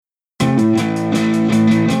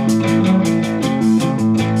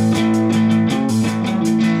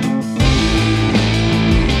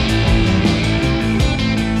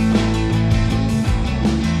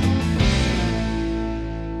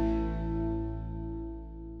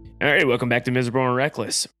All right, welcome back to Miserable and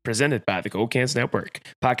Reckless, presented by the Gold Cans Network.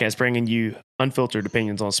 Podcast bringing you unfiltered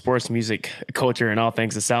opinions on sports, music, culture, and all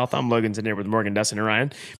things the South. I'm Logan Zender with Morgan, Dustin, and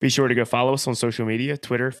Ryan. Be sure to go follow us on social media,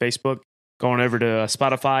 Twitter, Facebook, going over to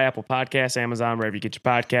Spotify, Apple Podcasts, Amazon, wherever you get your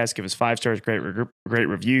podcasts. Give us 5 stars, great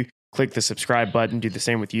review. Click the subscribe button. Do the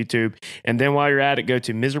same with YouTube. And then while you're at it, go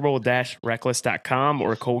to miserable-reckless.com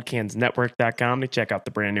or coldcansnetwork.com to check out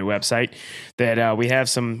the brand new website that we have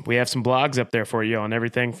some blogs up there for you on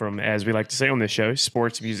everything from, as we like to say on this show,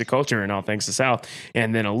 sports, music, culture, and all things the South,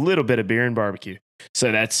 and then a little bit of beer and barbecue.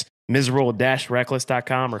 So that's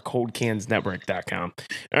miserable-reckless.com or coldcansnetwork.com.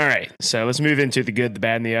 All right, so let's move into the good, the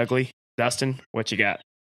bad, and the ugly. Dustin, what you got?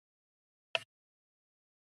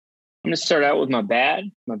 I'm going to start out with my bad.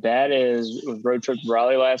 My bad is with road trip to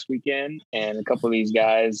Raleigh last weekend, and a couple of these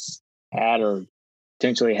guys had or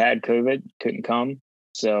potentially had COVID, couldn't come.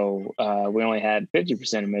 So we only had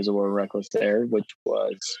 50% of Miserable and Reckless there, which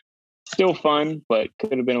was still fun, but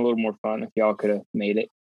could have been a little more fun if y'all could have made it.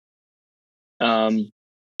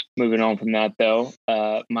 Moving on from that, though,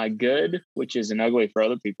 my good, which is an ugly for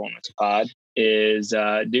other people on this pod, is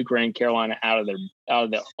Duke ran Carolina out of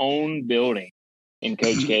their own building in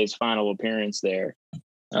Coach K's final appearance there.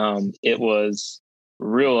 It was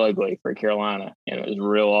real ugly for Carolina, and it was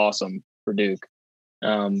real awesome for Duke.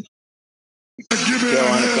 Carolina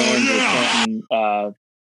fans were chanting,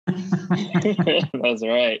 that's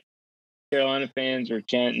right. Carolina fans were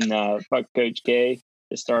chanting, fuck Coach K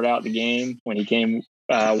to start out the game. When he came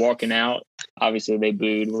walking out, obviously they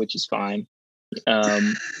booed, which is fine.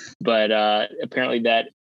 But apparently that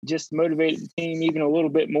just motivated the team even a little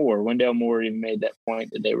bit more. Wendell Moore even made that point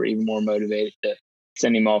that they were even more motivated to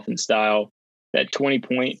send him off in style. That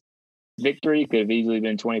 20-point victory could have easily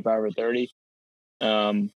been 25 or 30.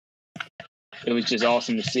 It was just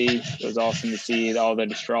awesome to see. It was awesome to see all the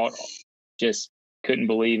distraught, just couldn't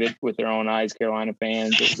believe it with their own eyes, Carolina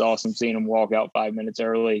fans. It was awesome seeing them walk out 5 minutes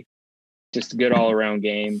early. Just a good all-around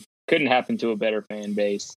game. Couldn't happen to a better fan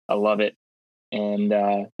base. I love it. And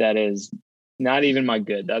that is not even my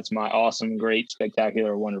good. That's my awesome, great,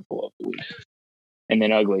 spectacular, wonderful of the week. And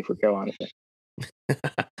then ugly for Carolina fans.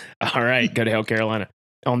 All right, go to hell, Carolina.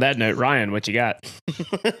 On that note, Ryan, what you got?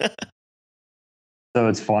 So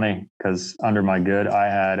it's funny because under my good, I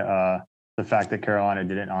had the fact that Carolina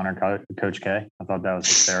didn't honor Coach K. I thought that was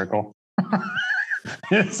hysterical.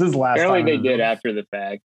 This is last Apparently time they did after the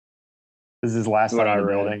fact. This is his last time in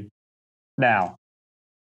the building. Now,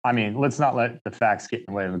 I mean, let's not let the facts get in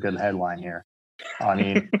the way of a good headline here. I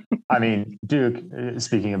mean, Duke,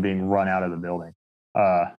 speaking of being run out of the building,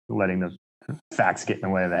 letting the facts get in the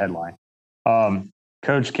way of the headline.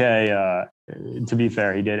 Coach K, to be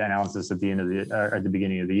fair, he did announce this at the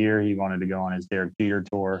beginning of the year. He wanted to go on his Derek Jeter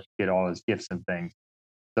tour, get all his gifts and things.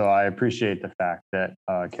 So I appreciate the fact that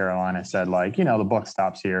Carolina said, like, the buck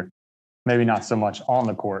stops here. Maybe not so much on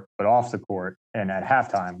the court, but off the court. And at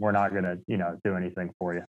halftime, we're not going to, do anything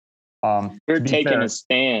for you. We're taking a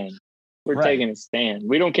stand. We're taking a stand.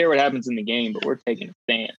 We don't care what happens in the game, but we're taking a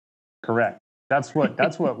stand. Correct. That's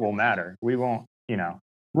what will matter. We won't,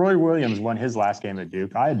 Roy Williams won his last game at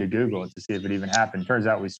Duke. I had to Google it to see if it even happened. Turns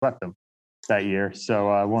out we swept them that year.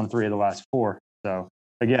 So won 3 of the last 4. So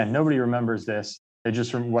again, nobody remembers this.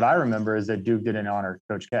 What I remember is that Duke didn't honor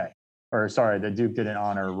Coach K. That Duke didn't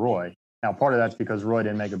honor Roy. Now, part of that's because Roy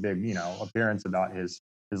didn't make a big, appearance about his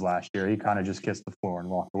last year. He kind of just kissed the floor and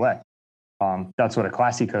walked away. That's what a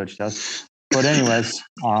classy coach does. But anyways,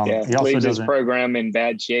 he also leaves his program in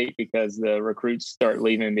bad shape because the recruits start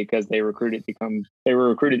leaving because they were recruited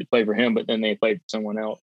to play for him, but then they played for someone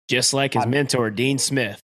else. Just like his mentor, Dean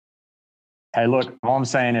Smith. Hey, look, all I'm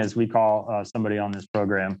saying is we call somebody on this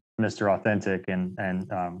program Mr. Authentic, and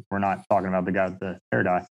we're not talking about the guy with the hair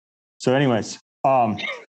dye. So anyways,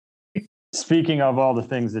 speaking of all the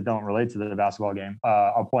things that don't relate to the basketball game,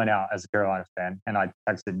 I'll point out as a Carolina fan, and I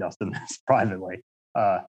texted Dustin this privately,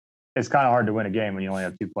 it's kind of hard to win a game when you only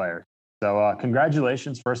have 2 players. So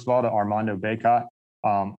congratulations, first of all, to Armando Bacot.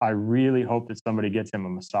 I really hope that somebody gets him a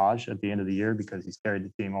massage at the end of the year because he's carried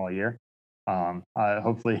the team all year.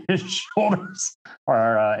 Hopefully his shoulders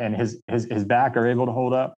and his back are able to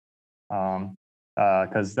hold up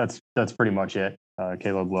because that's pretty much it.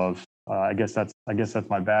 Caleb Love. I guess that's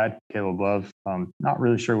my bad. Caleb Love. Not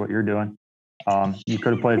really sure what you're doing. You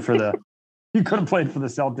could have played for the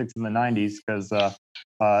Celtics in the 90s because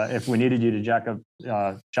if we needed you to jack up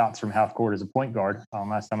shots from half court as a point guard,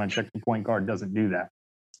 last time I checked, the point guard doesn't do that.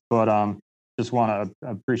 But just want to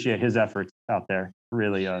appreciate his efforts out there,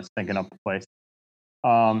 really stinking up the place.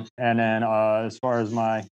 And then as far as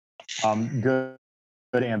my good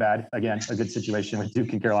and bad, again, a good situation with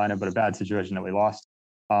Duke and Carolina, but a bad situation that we lost.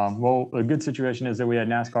 Well, a good situation is that we had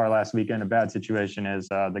NASCAR last weekend. A bad situation is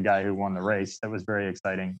the guy who won the race. That was very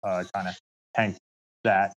exciting. Kind of tanked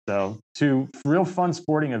that. So 2 real fun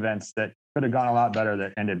sporting events that could have gone a lot better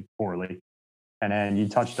that ended poorly. And then you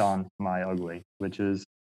touched on my ugly, which is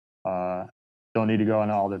don't need to go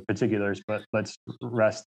into all the particulars, but let's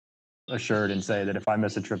rest assured and say that if I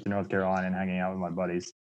miss a trip to North Carolina and hanging out with my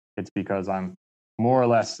buddies, it's because I'm more or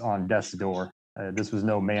less on death's door. This was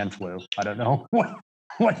no man flu. I don't know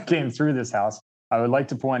what came through this house. I would like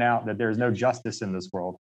to point out that there's no justice in this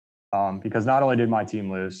world, because not only did my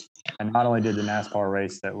team lose, and not only did the NASCAR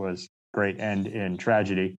race that was great end in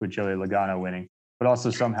tragedy with Joey Logano winning, but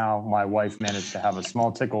also somehow my wife managed to have a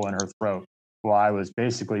small tickle in her throat while I was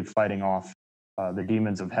basically fighting off the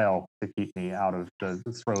demons of hell to keep me out of the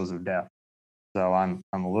throes of death. So I'm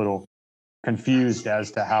a little confused as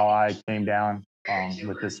to how I came down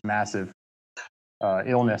with this massive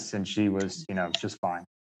illness, and she was, just fine.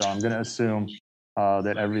 So I'm going to assume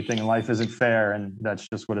that everything in life isn't fair, and that's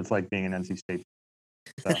just what it's like being an NC State.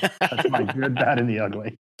 So that's my good, bad, and the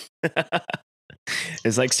ugly.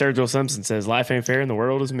 It's like Sturgill Simpson says, life ain't fair and the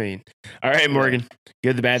world is mean. All right, Morgan,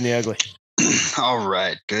 good, the bad, and the ugly. All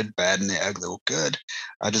right, good, bad, and the ugly. Well, good.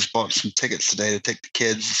 I just bought some tickets today to take the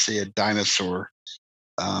kids to see a dinosaur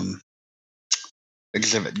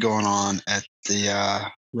exhibit going on at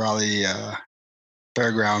the Raleigh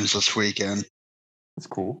Fairgrounds this weekend. That's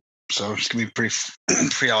cool. So it's gonna be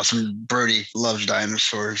pretty awesome. Brody loves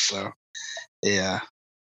dinosaurs, so yeah,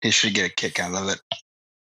 he should get a kick out of it.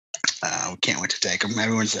 We can't wait to take him.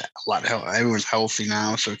 Everyone's healthy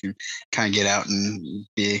now, so we can kind of get out and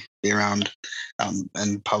be around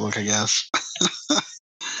in public, I guess.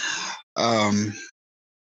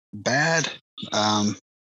 Bad.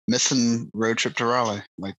 Missing road trip to Raleigh,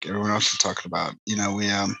 like everyone else is talking about.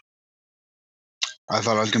 I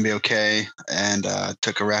thought I was gonna be okay, and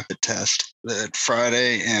took a rapid test that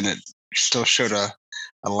Friday, and it still showed a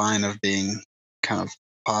line of being kind of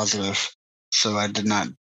positive. So I did not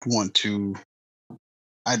want to.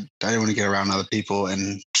 I didn't want to get around other people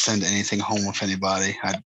and send anything home with anybody.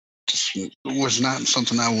 It was not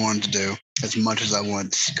something I wanted to do as much as I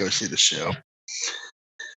wanted to go see the show.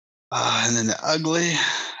 And then the ugly,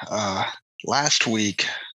 last week,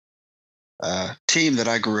 team that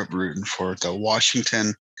I grew up rooting for, the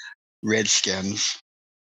Washington Redskins.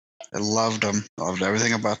 I loved them, loved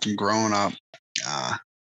everything about them growing up.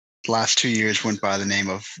 The last 2 years went by the name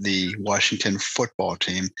of the Washington football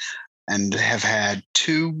team, and have had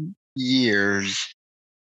 2 years,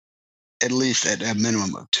 at least at a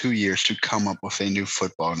minimum of 2 years, to come up with a new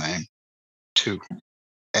football name. 2,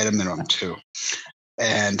 at a minimum 2.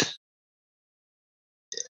 And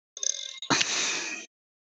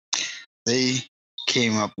they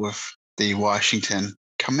came up with the Washington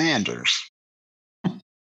Commanders.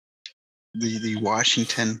 The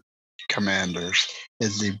Washington Commanders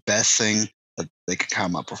is the best thing that they could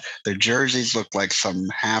come up with. Their jerseys look like some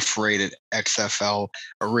half-rated XFL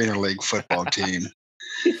Arena League football team.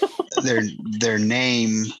 Their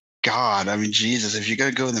name, God, I mean, Jesus, if you're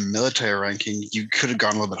going to go in the military ranking, you could have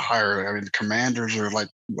gone a little bit higher. I mean, the Commanders are like,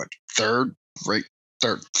 what, third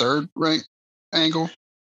rank angle?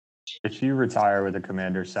 If you retire with a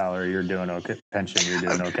commander's salary, you're doing okay. Pension, you're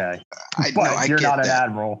doing okay. I you're get not that.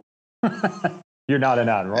 An admiral. You're not an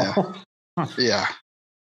admiral. Yeah.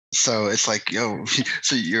 So it's like,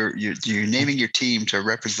 so you're naming your team to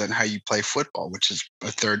represent how you play football, which is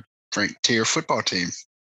a third ranked tier football team.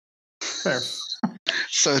 Fair.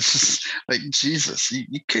 So it's just like, Jesus,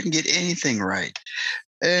 you couldn't get anything right.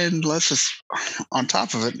 And let's just, on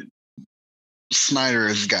top of it, Snyder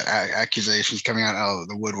has got accusations coming out of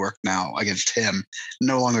the woodwork now against him,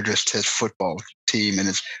 no longer just his football team and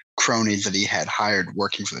his cronies that he had hired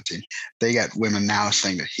working for the team. They got women now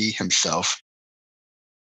saying that he himself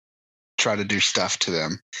tried to do stuff to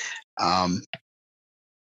them,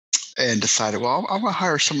 and decided, well, I'm going to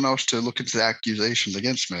hire someone else to look into the accusations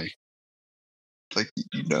against me. Like,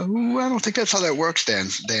 I don't think that's how that works,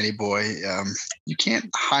 Danny boy. You can't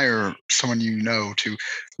hire someone to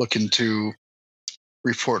look into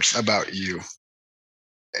reports about you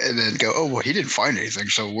and then go, oh, well, he didn't find anything,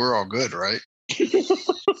 so we're all good, right?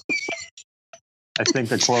 I think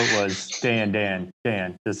the quote was, Dan,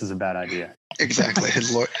 this is a bad idea. Exactly.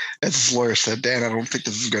 His lawyer said, Dan, I don't think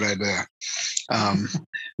this is a good idea.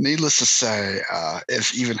 Needless to say,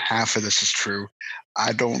 if even half of this is true,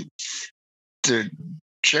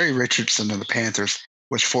 Jerry Richardson of the Panthers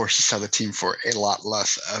was forced to sell the team for a lot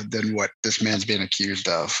less than what this man's being accused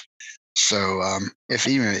of. So if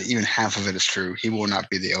even half of it is true, he will not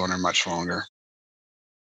be the owner much longer.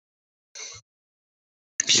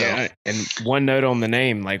 So Yeah, and one note on the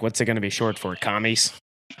name, like what's it going to be short for? Commies?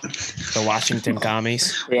 The Washington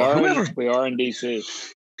Commies? We Well, are whoever- we are in DC.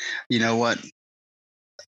 you know what?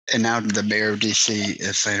 And now the mayor of DC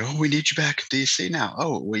is saying, "Oh, we need you back in DC now."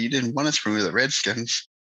 Oh, well, you didn't want us when we were the Redskins.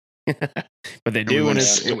 But they we do won when,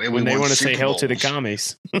 s- and we when they won want to say Super hell to the Bowls.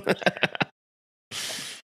 commies. So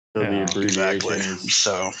the Yeah, abbreviation Exactly. is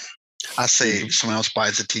So I say someone else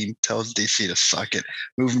buys the team, tells DC to suck it,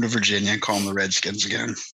 move them to Virginia, and call them the Redskins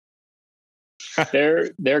again.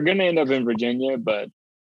 They're gonna end up in Virginia, but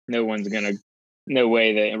no way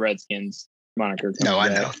the Redskins moniker comes No, I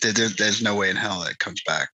back. know. There's no way in hell that comes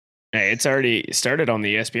back. Hey, it's already started on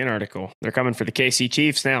the ESPN article. They're coming for the KC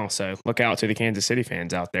Chiefs now, so look out to the Kansas City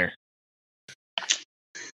fans out there.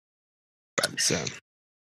 So,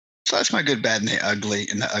 So that's my good, bad, and the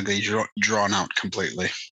ugly drawn out completely.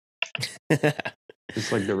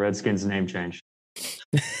 just like the Redskins name change.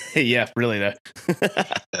 yeah, really though.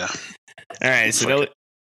 Yeah. All right, so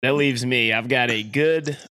that leaves me. I've got a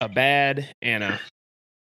good, a bad, and a.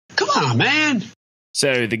 Come on, man.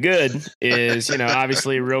 So the good is,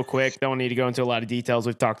 obviously real quick. Don't need to go into a lot of details.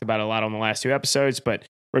 We've talked about it a lot on the last 2 episodes, but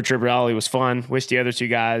Road Trip Rally was fun. Wish the other 2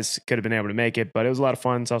 guys could have been able to make it, but it was a lot of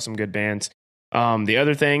fun. Saw some good bands. The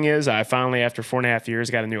other thing is I finally, after 4.5 years,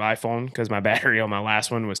 got a new iPhone because my battery on my last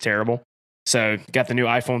one was terrible. So got the new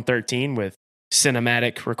iPhone 13 with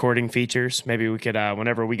cinematic recording features. Maybe we could,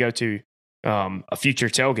 whenever we go to a future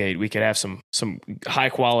tailgate, we could have some high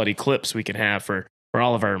quality clips we can have for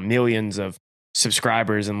all of our millions of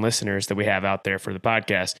subscribers and listeners that we have out there for the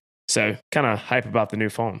podcast. So kind of hype about the new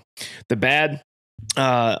phone. The bad,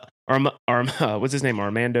 what's his name?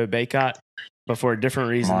 Armando Bacot, but for a different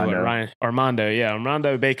reason than what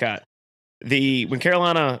Armando Bacot. When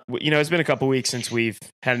Carolina, it's been a couple weeks since we've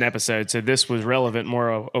had an episode, so this was relevant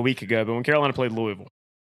more a week ago, but when Carolina played Louisville,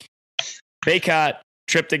 Bacot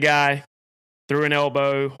tripped a guy, threw an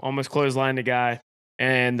elbow, almost clotheslined a guy,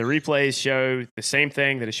 and the replays show the same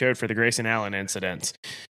thing that it showed for the Grayson Allen incidents.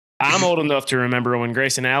 I'm old enough to remember when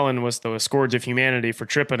Grayson Allen was the scourge of humanity for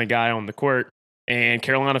tripping a guy on the court, and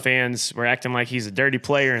Carolina fans were acting like he's a dirty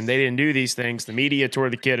player and they didn't do these things. The media tore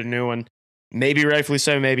the kid a new one. Maybe rightfully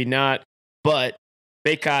so, maybe not. But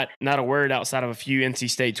Bacot, not a word outside of a few NC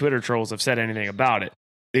State Twitter trolls have said anything about it.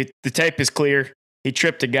 The tape is clear. He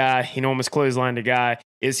tripped a guy. He almost clotheslined a guy.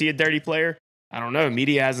 Is he a dirty player? I don't know.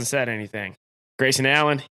 Media hasn't said anything. Grayson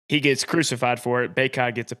Allen, he gets crucified for it.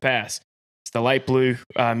 Bacot gets a pass. It's the light blue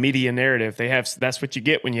media narrative. That's what you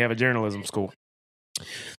get when you have a journalism school.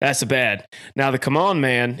 That's the bad. Now, the come on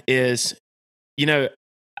man is,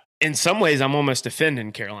 in some ways, I'm almost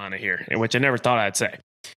defending Carolina here, which I never thought I'd say.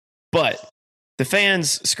 But the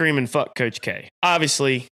fans screaming, fuck Coach K.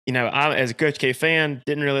 Obviously, I, as a Coach K fan,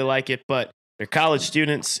 didn't really like it, but they're college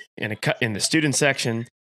students in the student section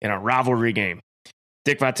in a rivalry game.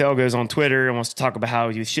 Dick Vitale goes on Twitter and wants to talk about how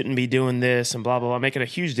you shouldn't be doing this and blah, blah, blah, making a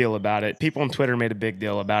huge deal about it. People on Twitter made a big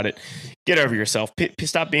deal about it. Get over yourself.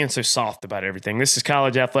 Stop being so soft about everything. This is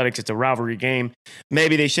college athletics. It's a rivalry game.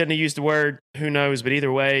 Maybe they shouldn't have used the word. Who knows? But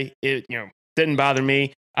either way, it didn't bother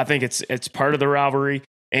me. I think it's part of the rivalry.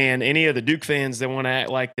 And any of the Duke fans that want to act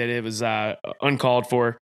like that it was uncalled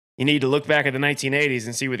for, you need to look back at the 1980s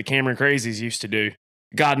and see what the Cameron Crazies used to do.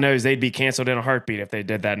 God knows they'd be canceled in a heartbeat if they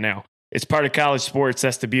did that now. It's part of college sports.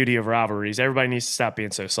 That's the beauty of rivalries. Everybody needs to stop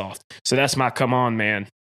being so soft. So that's my come on man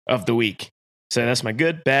of the week. So that's my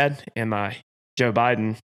good, bad, and my Joe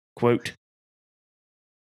Biden quote.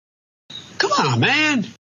 Come on, man.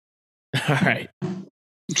 All right.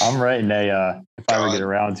 I'm writing if I ever get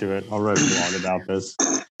around to it, I'll write a blog about this.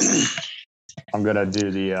 I'm gonna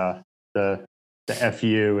do the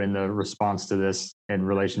FU and the response to this in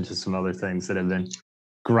relation to some other things that have been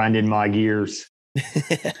grinding my gears.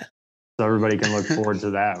 So everybody can look forward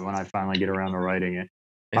to that when I finally get around to writing it.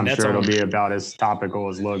 I'm sure it'll be about as topical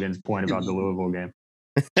as Logan's point about the Louisville game.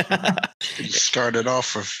 Started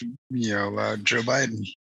off with Joe Biden.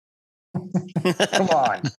 Come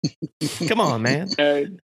on. Come on, man. No,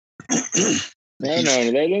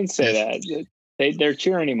 they didn't say that. They're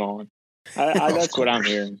cheering him on. That's what I'm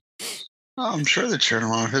hearing. Oh, I'm sure they're cheering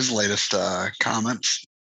him on with his latest comments.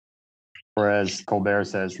 Whereas Colbert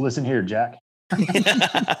says, "Listen here, Jack."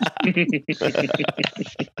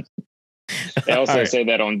 They also say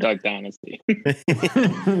that on Duck Dynasty.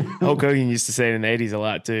 Hulk Hogan used to say it in the 80s a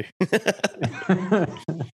lot too.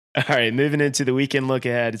 All right, moving into the weekend look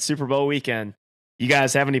ahead. It's Super Bowl weekend. You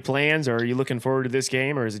guys have any plans, or are you looking forward to this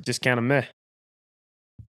game, or is it just kind of meh?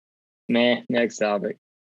 Meh. Next topic.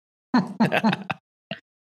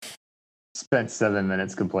 spent 7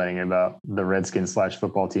 minutes complaining about the Redskins /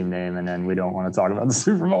 football team name, and then we don't want to talk about the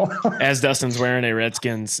Super Bowl. As Dustin's wearing a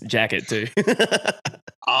Redskins jacket too.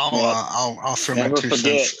 I'll throw my Never 2 forget.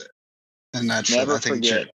 cents, and that's Never it. I think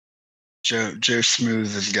forget. Joe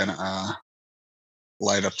Smooth is gonna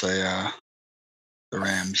light up the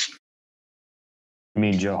Rams. You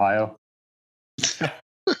mean Ohio?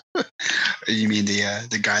 You mean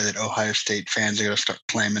the guy that Ohio State fans are gonna start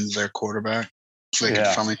claiming as their quarterback, so they can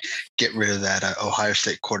finally get rid of that Ohio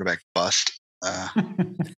State quarterback bust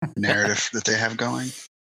narrative that they have going.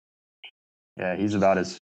 Yeah, he's about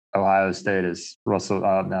as Ohio State as Russell.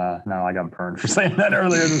 No, I got burned for saying that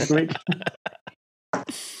earlier this week.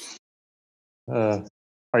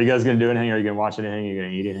 Are you guys going to do anything? Are you going to watch anything? Are you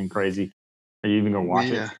going to eat anything crazy? Are you even going to watch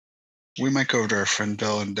it? We might go over to our friend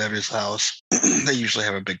Bill and Debbie's house. They usually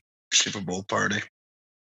have a big Super Bowl party.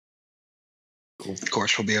 Cool. Of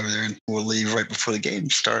course, we'll be over there and we'll leave right before the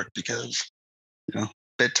games start because,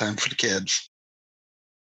 bedtime for the kids.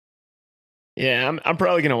 Yeah, I'm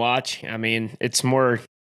probably going to watch. I mean, it's more,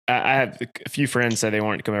 I have a few friends say they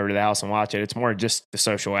wanted to come over to the house and watch it. It's more just the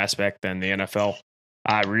social aspect than the NFL.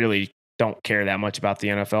 I really don't care that much about the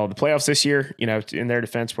NFL. The playoffs this year, in their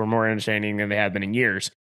defense, were more entertaining than they have been in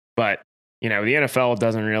years. But, the NFL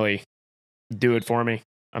doesn't really do it for me.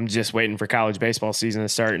 I'm just waiting for college baseball season to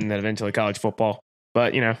start and then eventually college football.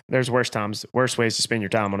 But, there's worse ways to spend your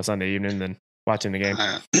time on a Sunday evening than watching the game.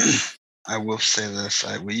 I will say this.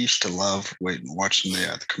 We used to love watching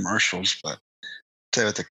the commercials, but tell you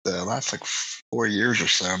what, the last 4 years or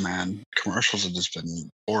so, man, commercials have just been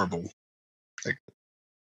horrible.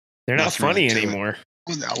 They're not funny anymore.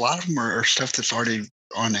 Well, a lot of them are stuff that's already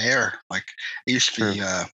on air. Like it used to be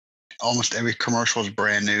almost every commercial was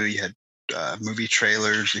brand new. You had movie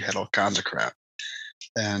trailers, you had all kinds of crap.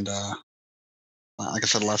 And like I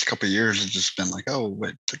said, the last couple of years, it's just been like,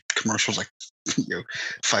 the commercial's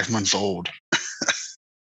 5 months old.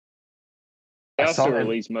 They also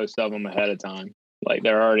release most of them ahead of time. Like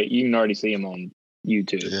you can already see them on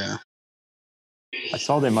YouTube. Yeah. I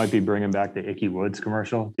saw they might be bringing back the Icky Woods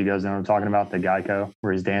commercial. Do you guys know what I'm talking about? The Geico,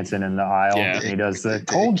 where he's dancing in the aisle and he does the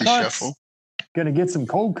cold cuts. Shuffle. Gonna get some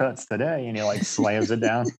cold cuts today, and he slams it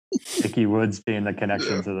down. Icky Woods being the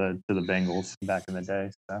connection to the Bengals back in the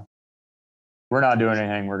day. So we're not doing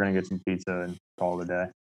anything. We're gonna get some pizza and call it a day.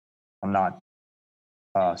 I'm not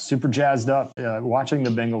super jazzed up. Watching the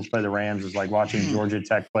Bengals play the Rams is like watching Georgia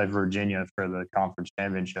Tech play Virginia for the conference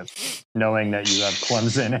championship, knowing that you have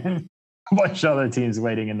Clemson and a bunch of other teams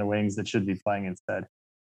waiting in the wings that should be playing instead.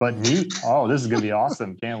 But neat. Oh, this is going to be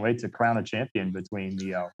awesome. Can't wait to crown a champion between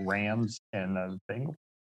the Rams and the Bengals.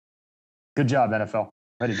 Good job, NFL.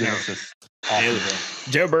 Ready to give us this awesome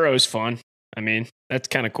game. Joe Burrow's fun. I mean, that's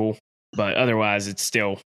kind of cool. But otherwise, it's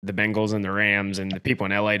still the Bengals and the Rams, and the people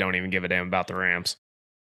in LA don't even give a damn about the Rams.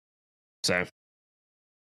 So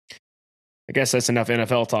I guess that's enough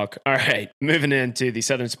NFL talk. All right, moving into the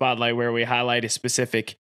Southern Spotlight, where we highlight a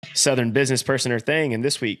specific Southern business person or thing. And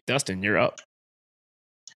this week, Dustin, you're up.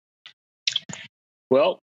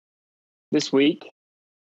 Well, this week,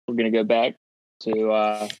 we're going to go back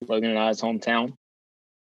to Logan and I's hometown.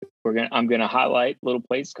 I'm going to highlight a little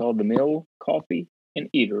place called the Mill Coffee and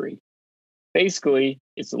Eatery. Basically,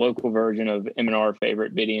 it's a local version of M&R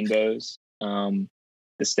favorite Biddy and Bowes.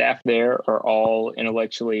 The staff there are all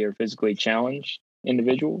intellectually or physically challenged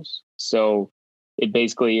individuals. So it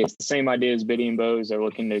basically is the same idea as Biddy and Bowes. They're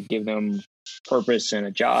looking to give them purpose and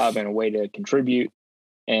a job and a way to contribute.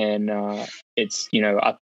 And it's,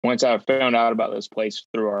 once I found out about this place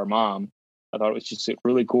through our mom, I thought it was just a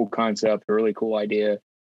really cool concept, a really cool idea.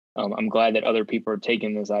 I'm glad that other people are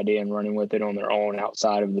taking this idea and running with it on their own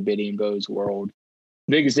outside of the Biddy and Bowes world.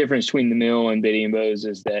 The biggest difference between the Mill and Biddy and Bowes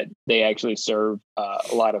is that they actually serve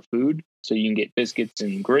a lot of food. So you can get biscuits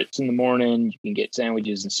and grits in the morning. You can get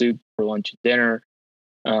sandwiches and soup for lunch and dinner.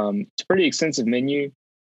 It's a pretty extensive menu.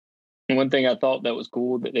 And one thing I thought that was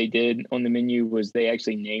cool that they did on the menu was they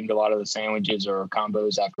actually named a lot of the sandwiches or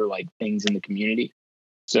combos after things in the community.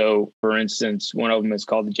 So, for instance, one of them is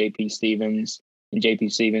called the J.P. Stevens, and J.P.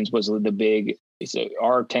 Stevens was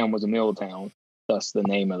our town was a mill town, thus the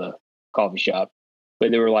name of the coffee shop.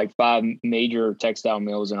 But there were 5 major textile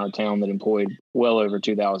mills in our town that employed well over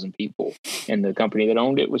 2,000 people. And the company that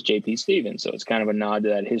owned it was J.P. Stevens. So it's kind of a nod to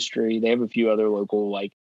that history. They have a few other local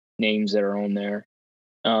names that are on there.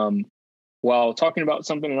 While talking about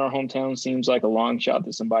something in our hometown seems like a long shot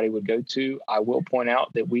that somebody would go to, I will point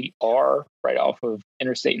out that we are right off of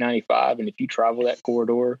Interstate 95. And if you travel that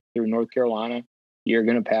corridor through North Carolina, you're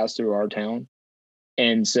going to pass through our town.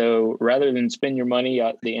 And so rather than spend your money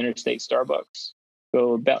at the interstate Starbucks,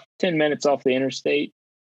 go about 10 minutes off the interstate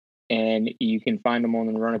and you can find them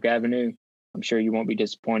on the Roanoke Avenue. I'm sure you won't be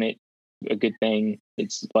disappointed. A good thing.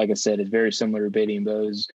 It's like I said, it's very similar to Bitty and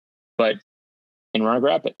Beau's, but in Roanoke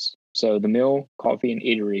Rapids. So the Mill Coffee and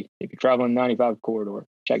Eatery. If you're traveling 95 corridor,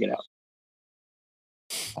 check it out.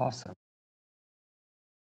 Awesome.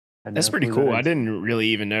 That's pretty cool. I didn't really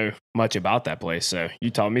even know much about that place, so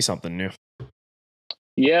you taught me something new.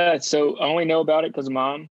 Yeah, so I only know about it because of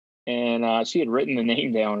Mom, and she had written the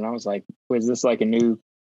name down, and I was like, "Was this like a new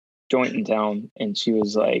joint in town?" And she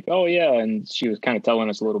was like, "Oh yeah," and she was kind of telling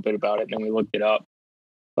us a little bit about it, and then we looked it up.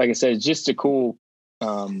 Like I said, it's just a cool.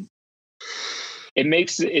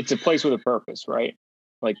 It's a place with a purpose, right?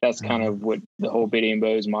 Like that's kind of what the whole Bitty and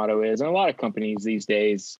Beau's motto is, and a lot of companies these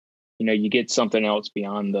days, you get something else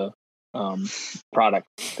beyond the product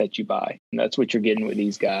that you buy, and that's what you're getting with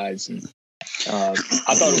these guys. And I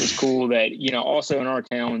thought it was cool that also in our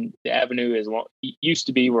town, the Avenue used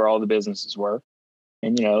to be where all the businesses were,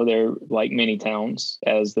 and they're like many towns.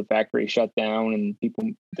 As the factory shut down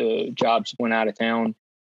and the jobs went out of town,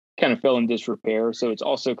 kind of fell in disrepair. So it's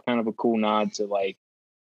also kind of a cool nod to like,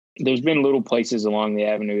 there's been little places along the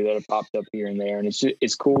Avenue that have popped up here and there, and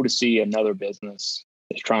it's cool to see another business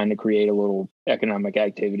that's trying to create a little economic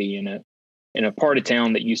activity in a part of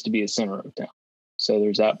town that used to be the center of town. So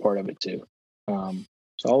there's that part of it too.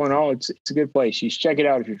 So all in all, it's a good place. You should check it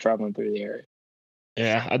out if you're traveling through the area.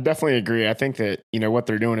 Yeah, I definitely agree. I think that, what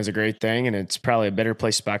they're doing is a great thing, and it's probably a better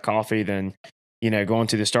place to buy coffee than, going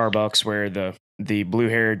to the Starbucks where the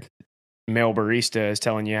blue-haired male barista is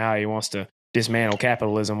telling you how he wants to dismantle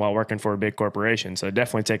capitalism while working for a big corporation. So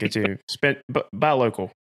definitely take it to buy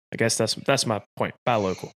local. I guess that's my point. Buy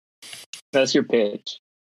local. That's your pitch.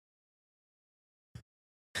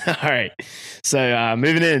 All right. So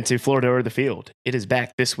moving into Florida or the Field. It is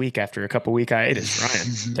back this week after a couple week hiatus.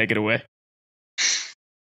 Ryan, take it away.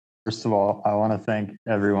 First of all, I want to thank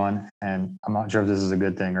everyone, and I'm not sure if this is a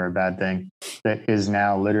good thing or a bad thing, that is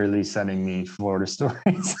now literally sending me Florida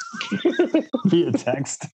stories via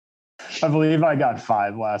text. I believe I got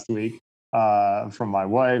 5 last week from my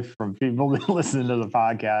wife, from people that listen to the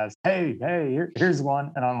podcast. Hey, here's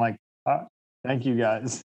one. And I'm like, thank you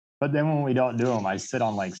guys. But then when we don't do them, I sit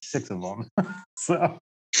on like 6 of them. So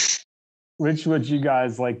which would you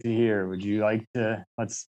guys like to hear? Would you like to,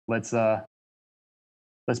 let's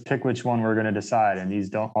pick which one we're going to decide. And these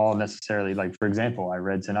don't all necessarily, like, for example, I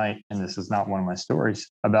read tonight, and this is not one of my stories,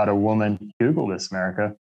 about a woman, Google this,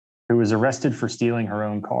 America, who was arrested for stealing her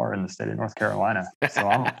own car in the state of North Carolina. So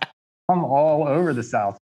I'm all over the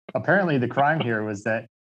South. Apparently the crime here was that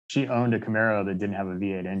she owned a Camaro that didn't have a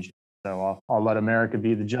V8 engine. So I'll let America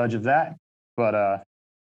be the judge of that. But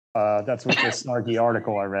that's what this snarky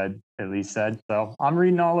article I read at least said. So I'm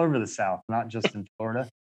reading all over the South, not just in Florida.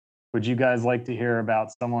 Would you guys like to hear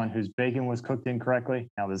about someone whose bacon was cooked incorrectly?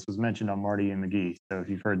 Now, this was mentioned on Marty and McGee, so if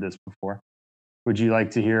you've heard this before. Would you like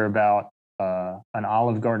to hear about an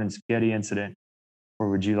Olive Garden spaghetti incident, or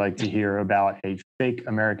would you like to hear about a fake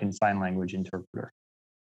American Sign Language interpreter?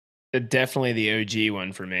 Definitely the OG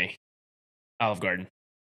one for me. Olive Garden.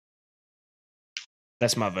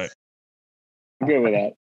 That's my vote. I'm good with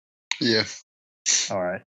that. Yeah. All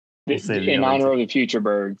right. In honor of the Future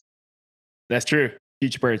Birds. That's true.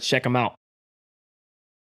 Future Birds, check them out.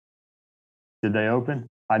 Did they open?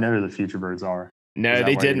 I know who the Future Birds are. No,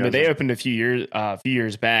 they didn't, but they opened a few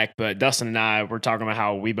years back. But Dustin and I were talking about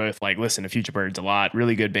how we both listen to Future Birds a lot.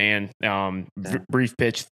 Really good band. Brief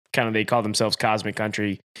pitch, kind of, they call themselves Cosmic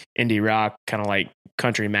Country, indie rock, kind of like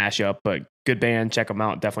country mashup, but good band. Check them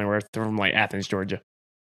out. Definitely worth. They're from Athens, Georgia.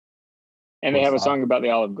 And they have a song about the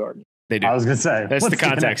Olive Garden. They do. I was going to say. That's the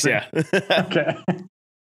context, yeah. Okay.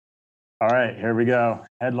 All right, here we go.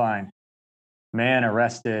 Headline: Man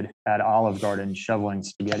arrested at Olive Garden shoveling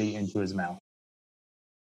spaghetti into his mouth.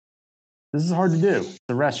 This is hard to do. It's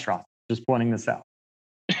a restaurant. Just pointing this out.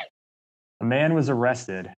 A man was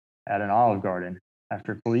arrested at an Olive Garden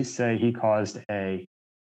after police say he caused you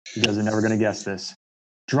guys are never going to guess this,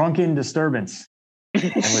 drunken disturbance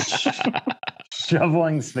in which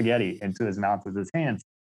shoveling spaghetti into his mouth with his hands.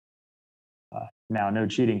 Now, no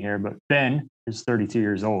cheating here, but Ben is 32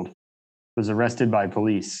 years old. Was arrested by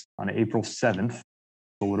police on April 7th,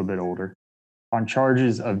 a little bit older, on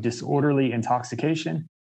charges of disorderly intoxication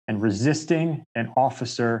and resisting an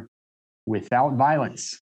officer without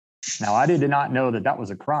violence. Now, I did not know that was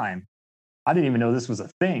a crime. I didn't even know this was a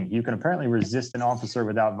thing. You can apparently resist an officer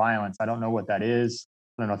without violence. I don't know what that is.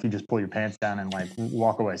 I don't know if you just pull your pants down and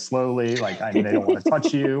walk away slowly. They don't want to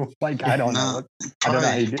touch you. I don't know. I don't know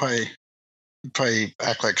how you do. Probably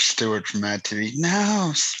act like Stewart from Mad TV.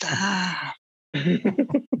 No, stop.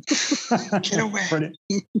 Get away.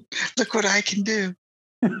 Look what I can do.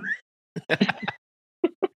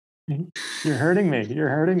 You're hurting me. You're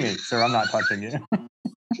hurting me, sir. I'm not touching you.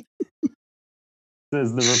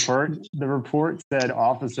 Says the report said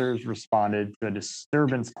officers responded to a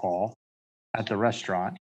disturbance call at the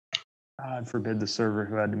restaurant. God forbid the server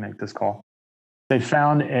who had to make this call. They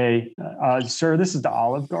found sir, this is the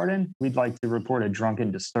Olive Garden. We'd like to report a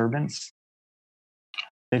drunken disturbance.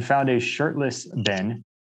 They found a shirtless Ben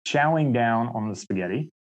chowing down on the spaghetti.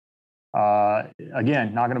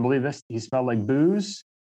 Again, not going to believe this. He smelled like booze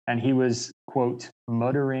and he was, quote,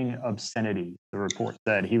 muttering obscenity. The report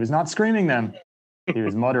said he was not screaming them. He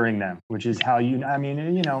was muttering them, which is how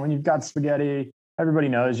when you've got spaghetti, everybody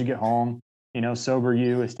knows you get home, sober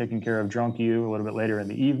you is taking care of drunk you a little bit later in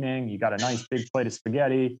the evening. You got a nice big plate of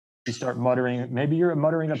spaghetti. You start muttering. Maybe you're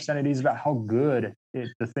muttering obscenities about how good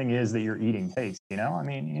the thing is that you're eating tastes.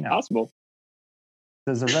 Possible.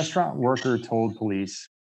 Says a restaurant worker told police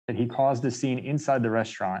that he caused a scene inside the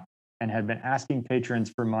restaurant and had been asking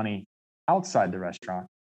patrons for money outside the restaurant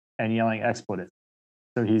and yelling expletives.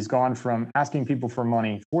 So he's gone from asking people for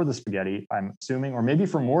money for the spaghetti, I'm assuming, or maybe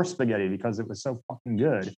for more spaghetti because it was so fucking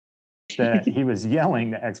good that he was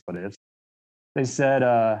yelling the expletives. They said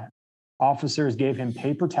officers gave him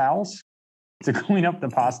paper towels to clean up the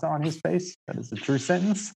pasta on his face. That is a true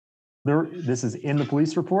sentence. This is in the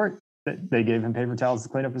police report that they gave him paper towels to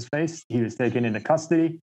clean up his face. He was taken into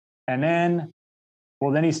custody. And then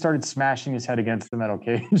he started smashing his head against the metal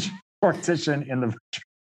cage partition in the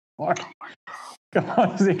bar,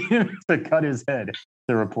 causing him to cut his head,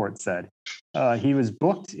 the report said. He was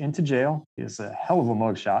booked into jail. He has a hell of a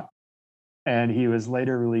mugshot. And he was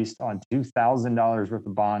later released on $2,000 worth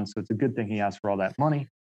of bond. So it's a good thing he asked for all that money.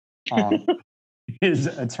 His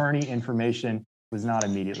attorney information was not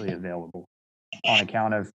immediately available on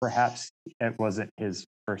account of perhaps it wasn't his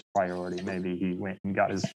first priority. Maybe he went and got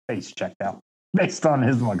his face checked out based on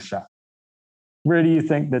his mugshot. Where do you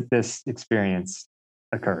think that this experience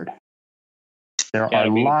occurred? There are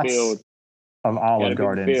lots of Olive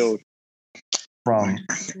Gardens from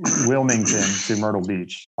Wilmington to Myrtle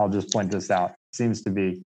Beach. I'll just point this out. It seems to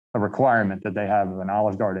be a requirement that they have an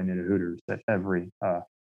Olive Garden and a Hooters at every. I'm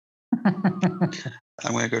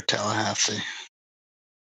going to go Tallahassee.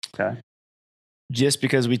 Okay. Just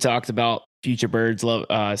because we talked about Future Birds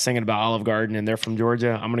singing about Olive Garden and they're from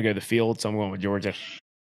Georgia, I'm going to go to the Field, so I'm going with Georgia.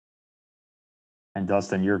 And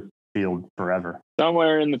Dustin, your Field forever.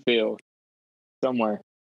 Somewhere in the Field. Somewhere.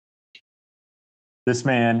 This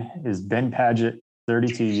man is Ben Padgett,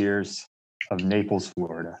 32 years, of Naples,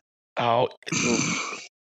 Florida. Oh,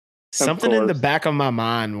 something in the back of my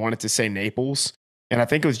mind wanted to say Naples. And I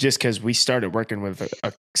think it was just because we started working with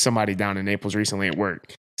somebody down in Naples recently at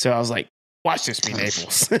work. So I was like, watch this be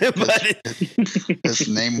Naples. But his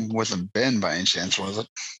name wasn't Ben by any chance, was it?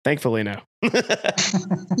 Thankfully, no. Because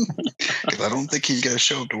I don't think he's going to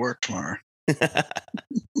show up to work tomorrow.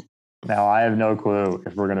 Now, I have no clue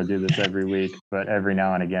if we're going to do this every week, but every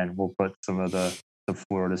now and again, we'll put some of the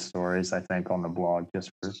Florida stories, I think, on the blog just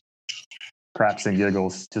for craps and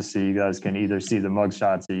giggles, just so you guys can either see the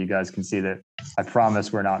mugshots or you guys can see that I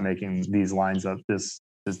promise we're not making these lines up.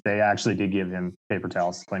 They actually did give him paper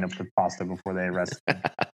towels to clean up the pasta before they arrested him.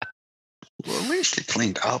 Well, at least he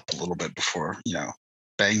cleaned up a little bit before,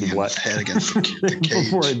 banging his head against the cage.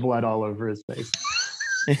 Before he bled all over his face.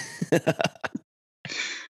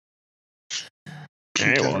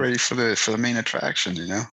 Get ready for the main attraction,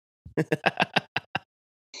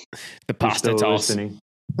 The pasta toss.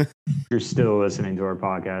 You're still listening to our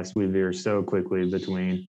podcast. We veer so quickly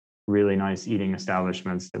between really nice eating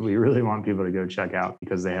establishments that we really want people to go check out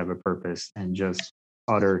because they have a purpose and just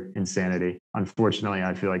utter insanity. Unfortunately,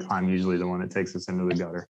 I feel like I'm usually the one that takes us into the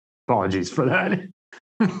gutter. Apologies for that.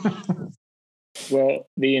 Well,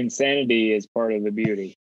 the insanity is part of the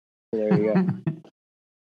beauty. So there you go.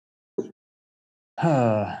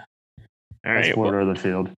 All right. Order of the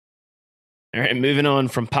Field. All right. Moving on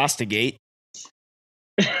from Pastagate.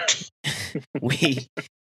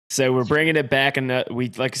 So we're bringing it back, and we,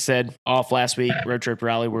 like I said, off last week, Road Trip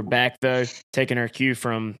Rally. We're back, though, taking our cue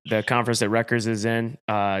from the conference that Rutgers is in.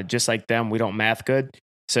 Just like them, we don't math good.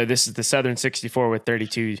 So this is the Southern 64 with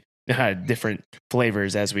 32 different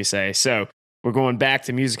flavors, as we say. So we're going back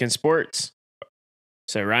to music and sports.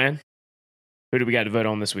 So, Ryan, who do we got to vote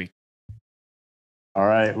on this week? All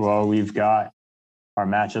right. Well, we've got our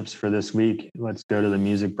matchups for this week. Let's go to the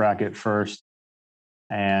music bracket first.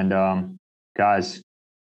 And guys,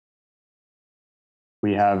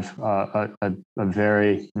 we have a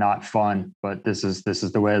very not fun, but this is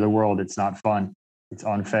the way of the world. It's not fun. It's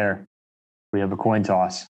unfair. We have a coin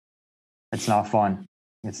toss. It's not fun.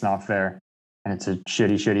 It's not fair. and it's a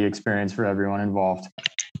shitty experience for everyone involved.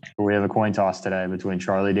 But we have a coin toss today between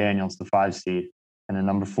Charlie Daniels, the 5 seed, and the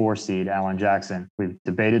number 4 seed, Alan Jackson. We've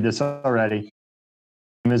debated this already.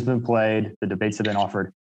 The game has been played. The debates have been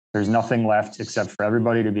offered. There's nothing left except for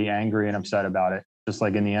everybody to be angry and upset about it, just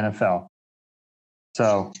like in the NFL.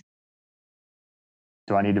 So,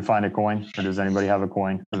 do I need to find a coin, or does anybody have a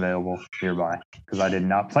coin available nearby? Because I did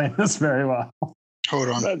not plan this very well. Hold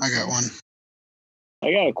on, I got one.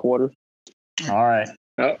 I got a quarter. All right.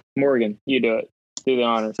 Oh, Morgan, you do it. Do the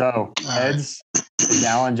honors. So, heads is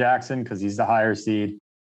Alan Jackson because he's the higher seed.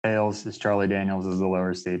 Tails is Charlie Daniels is the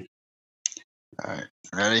lower seed. All right,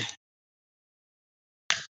 ready?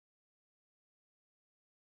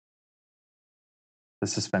 The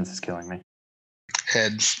suspense is killing me.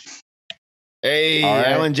 Heads. Hey, All right.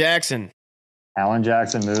 Alan Jackson. Alan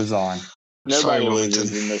Jackson moves on. Nobody Sorry,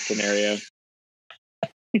 loses Wellington. in this scenario.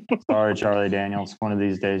 Sorry, Charlie Daniels. One of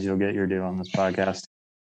these days you'll get your due on this podcast.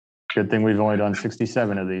 Good thing we've only done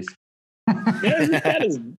 67 of these.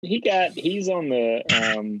 He's on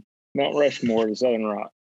the Mount Rushmore to Southern Rock.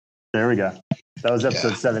 There we go. That was episode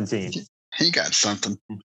Yeah. 17. He got something.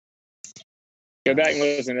 Go back and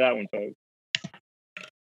listen to that one, folks.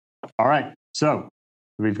 All right. So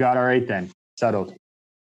we've got our 8 then settled.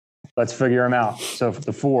 Let's figure them out. So for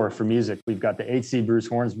the 4 for music, we've got the 8 seed Bruce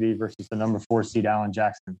Hornsby versus the number 4 seed Alan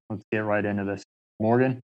Jackson. Let's get right into this.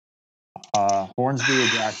 Morgan, Hornsby or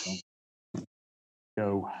Jackson?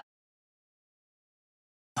 Go.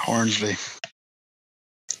 Hornsby.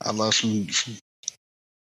 I love some.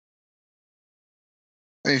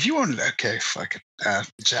 I mean, if you wanted, okay, fuck it,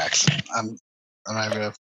 Jackson. I'm not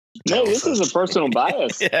gonna. No, this is a personal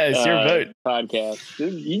bias. Yeah, it's your vote. Podcast.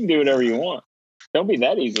 You can do whatever you want. Don't be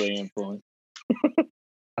that easily influenced.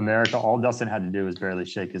 America, all Dustin had to do was barely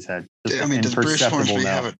shake his head. Just I mean, does Bruce imperceptible Hornsby no.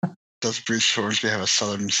 have a? Does Bruce Hornsby have a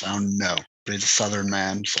Southern sound? No, but he's a Southern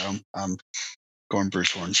man, so I'm going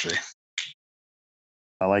Bruce Hornsby.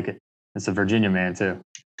 I like it. It's a Virginia man too.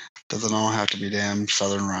 Doesn't all have to be damn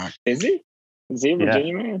Southern rock. Is he? Is he a Yeah.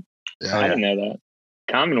 Virginia man? Yeah, I didn't know that.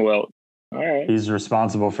 Commonwealth. All right. He's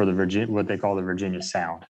responsible for what they call the Virginia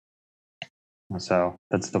Sound. So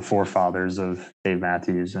that's the forefathers of Dave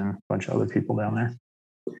Matthews and a bunch of other people down there.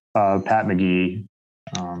 Pat McGee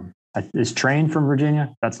is trained from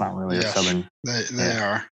Virginia. That's not really Yes. a Southern. they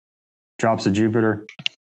are. Drops of Jupiter.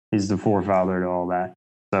 He's the forefather to all that.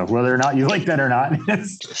 So whether or not you like that or not,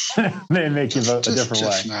 may make you vote a different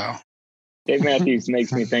way. No. Dave Matthews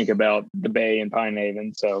makes me think about the Bay and Pine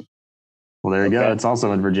Haven. So Well, there you go. Okay. It's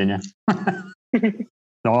also in Virginia.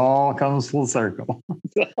 It all comes full circle.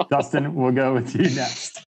 Dustin, we'll go with you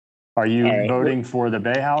next. Are you All right. voting for the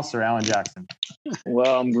Bay House or Alan Jackson?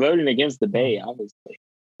 well, I'm voting against the Bay, obviously.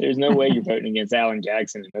 There's no way you're voting against Alan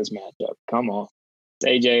Jackson in this matchup. Come on.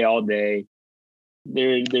 It's AJ all day.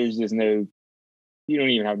 There's just no, you don't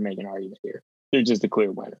even have to make an argument here. There's just a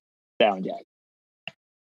clear winner. It's Alan Jackson.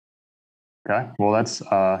 Okay. Well, that's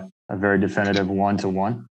a very definitive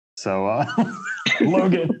 1-1. So,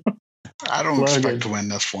 Logan. I don't Logan. expect to win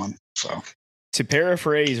this one. So To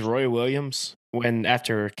paraphrase Roy Williams, when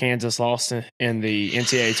after Kansas lost in the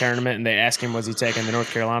NCAA tournament and they asked him was he taking the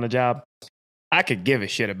North Carolina job, I could give a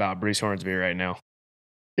shit about Bruce Hornsby right now.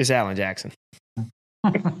 It's Alan Jackson.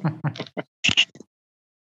 The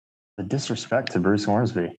disrespect to Bruce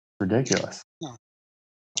Hornsby. Ridiculous. No.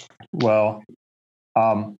 Well,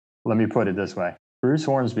 let me put it this way. Bruce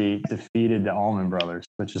Hornsby defeated the Allman Brothers,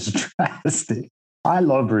 which is a travesty. I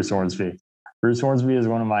love Bruce Hornsby. Bruce Hornsby is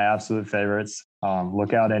one of my absolute favorites.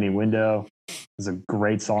 Look Out Any Window is a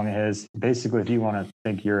great song of his. Basically, if you want to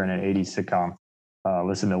think you're in an 80s sitcom,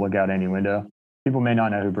 listen to Look Out Any Window. People may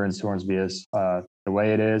not know who Bruce Hornsby is. The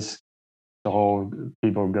Way It Is, the whole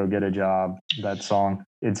People Go Get a Job, that song.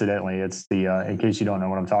 Incidentally, it's the, in case you don't know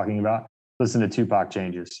what I'm talking about, listen to Tupac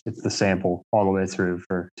Changes. It's the sample all the way through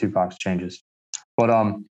for Tupac's Changes. But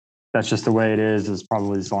that's just the way it is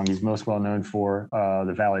probably the song he's most well known for.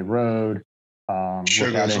 The Valley Road,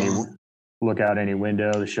 Look Out Any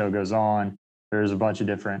Window, The Show Goes On. There's a bunch of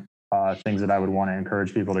different things that I would want to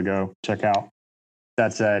encourage people to go check out.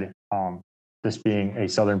 That said, this being a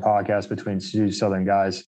Southern podcast between two Southern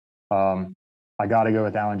guys, I got to go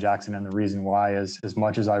with Alan Jackson. And the reason why is, as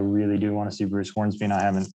much as I really do want to see Bruce Hornsby, and I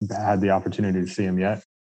haven't had the opportunity to see him yet,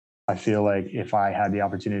 I feel like if I had the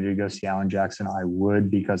opportunity to go see Alan Jackson, I would,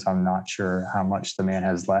 because I'm not sure how much the man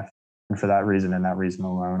has left. And for that reason and that reason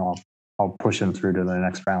alone, I'll push him through to the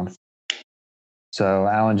next round. So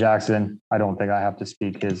Alan Jackson, I don't think I have to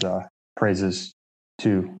speak his praises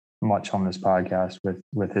too much on this podcast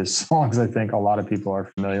with his songs. I think a lot of people are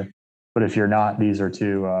familiar, but if you're not, these are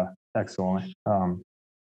two excellent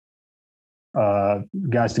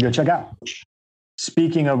guys to go check out.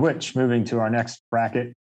 Speaking of which, moving to our next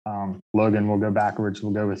bracket, Logan, we'll go backwards.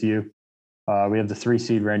 We'll go with you. We have the 3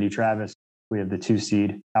 seed Randy Travis. We have the 2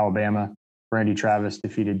 seed Alabama. Randy Travis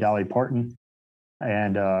defeated Dolly Parton.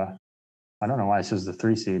 And I don't know why it says the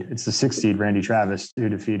 3 seed. It's the 6 seed Randy Travis who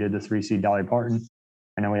defeated the 3 seed Dolly Parton.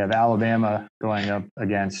 And then we have Alabama going up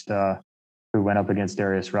against, who went up against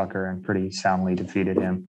Darius Rucker and pretty soundly defeated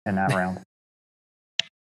him in that round.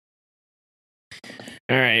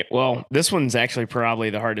 All right. Well, this one's actually probably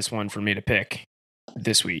the hardest one for me to pick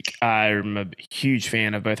this week. I'm a huge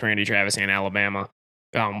fan of both Randy Travis and Alabama.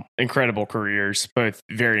 Incredible careers, both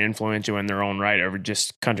very influential in their own right over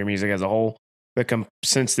just country music as a whole. But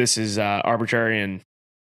since this is arbitrary and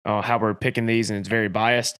how we're picking these and it's very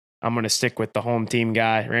biased, I'm going to stick with the home team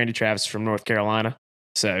guy, Randy Travis from North Carolina.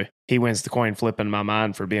 So he wins the coin flip in my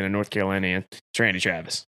mind for being a North Carolinian. It's Randy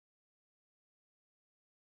Travis.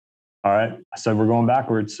 All right. So we're going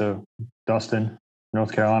backwards. So Dustin,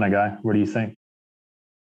 North Carolina guy, what do you think?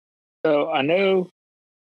 So I know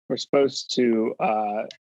we're supposed to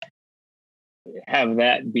have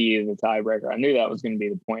that be the tiebreaker. I knew that was going to be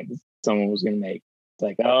the point that someone was going to make. It's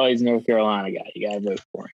like, oh, he's a North Carolina guy. You got to vote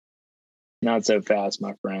for him. Not so fast,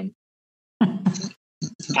 my friend.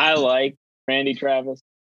 I like Randy Travis.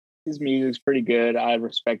 His music's pretty good. I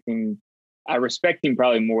respect him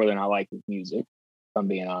probably more than I like his music, if I'm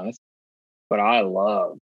being honest. But I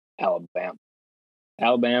love Alabama.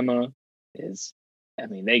 Alabama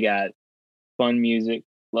they got fun music,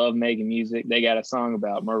 love making music. They got a song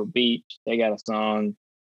about Myrtle Beach. They got a song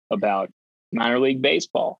about minor league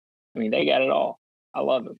baseball. They got it all. I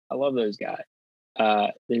love them. I love those guys.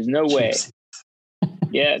 There's no way.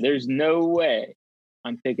 Yeah, there's no way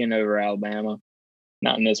I'm picking over Alabama.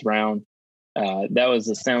 Not in this round. That was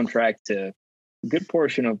the soundtrack to a good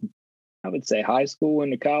portion of, I would say, high school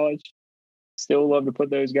into college. Still love to put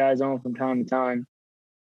those guys on from time to time.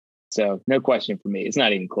 So no question for me. It's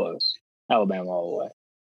not even close. Alabama all the way.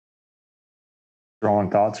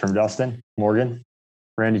 Strong thoughts from Dustin. Morgan,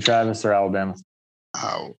 Randy Travis or Alabama?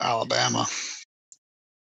 Oh, Alabama.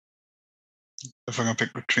 If I'm going to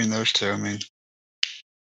pick between those two,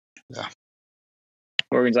 yeah.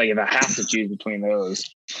 Morgan's like, if I have to choose between those,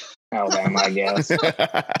 Alabama, I guess.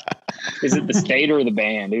 Is it the state or the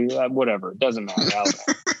band? Whatever. It doesn't matter.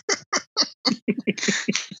 Alabama.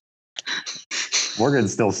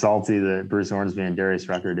 Morgan's still salty that Bruce Hornsby and Darius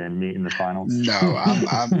Rucker didn't meet in the finals. No,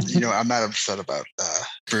 I'm not upset about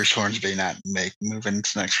Bruce Hornsby not moving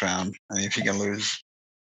to the next round. If he can lose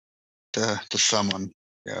to someone,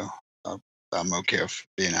 I'm okay with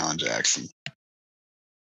being Alan Jackson.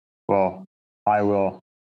 Well, I will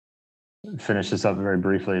finish this up very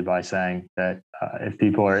briefly by saying that if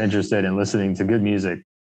people are interested in listening to good music,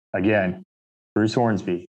 again, Bruce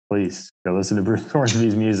Hornsby, please go listen to Bruce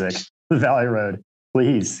Hornsby's music. Valley Road,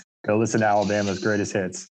 please go listen to Alabama's greatest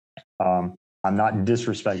hits. I'm not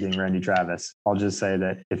disrespecting Randy Travis. I'll just say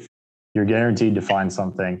that if you're guaranteed to find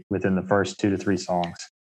something within the first 2 to 3 songs,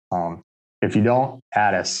 if you don't,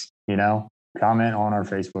 add us, comment on our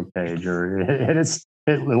Facebook page or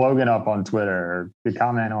hit Logan up on Twitter or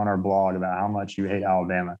comment on our blog about how much you hate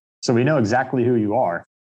Alabama. So we know exactly who you are.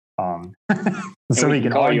 So we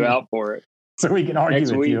can call you out for it. So we can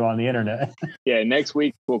argue with you on the internet. Yeah, next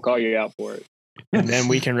week we'll call you out for it. And then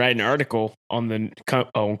we can write an article on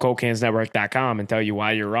coldcansnetwork.com and tell you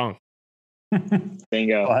why you're wrong.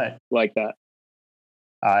 Bingo. But like that.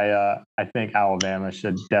 I think Alabama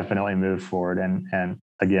should definitely move forward. And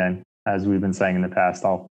again, as we've been saying in the past,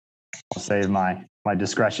 I'll save my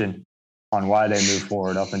discretion on why they move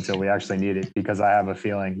forward up until we actually need it, because I have a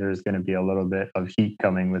feeling there's going to be a little bit of heat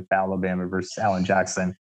coming with Alabama versus Alan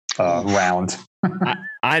Jackson round.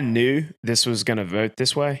 I knew this was going to vote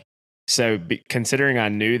this way. So considering I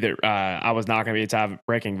knew that I was not going to be a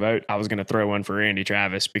tie-breaking vote, I was going to throw one for Randy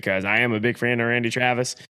Travis because I am a big fan of Randy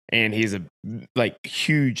Travis, and he's a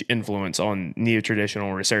huge influence on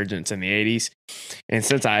neo-traditional resurgence in the 80s. And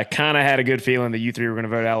since I kind of had a good feeling that you three were going to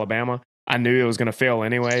vote Alabama, I knew it was going to fail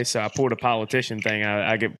anyway. So I pulled a politician thing.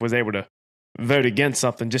 I was able to vote against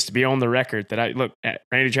something just to be on the record that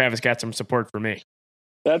Randy Travis got some support for me.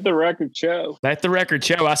 Let the record show. Let the record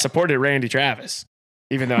show I supported Randy Travis,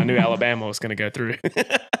 even though I knew Alabama was going to go through.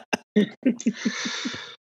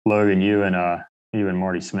 Logan, you and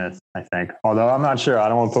Marty Smith, I think. Although I'm not sure. I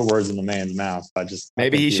don't want to put words in the man's mouth.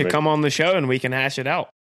 Maybe he should come on the show and we can hash it out.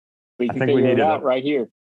 We can figure it out right here.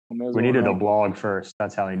 We needed a blog first.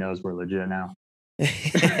 That's how he knows we're legit now.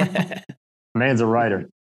 Man's a writer.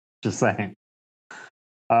 Just saying.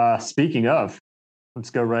 Speaking of,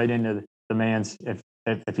 let's go right into the man's.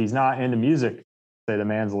 If he's not into music, say the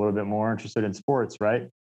man's a little bit more interested in sports, right?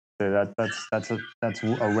 So that's a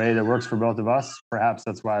way that works for both of us. Perhaps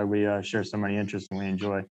that's why we share so many interests and we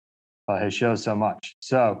enjoy his show so much.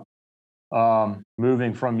 So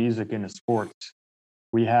moving from music into sports,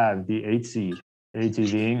 we have the 8 seed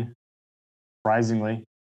ATVing, surprisingly,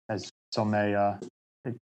 as some may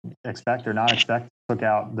expect or not expect, took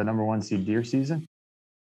out the number 1 seed deer season.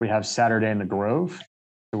 We have Saturday in the Grove.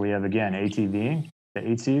 So we have, again, ATVing,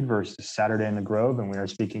 the 8 seed versus Saturday in the Grove. And we are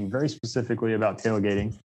speaking very specifically about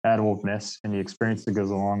tailgating at Ole Miss and the experience that goes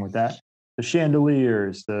along with that. The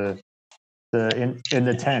chandeliers, in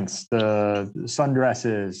the tents, the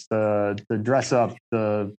sundresses, the dress up,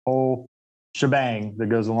 the whole shebang that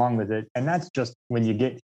goes along with it. And that's just when you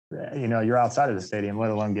get, you're outside of the stadium, let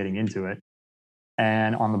alone getting into it.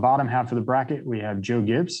 And on the bottom half of the bracket, we have Joe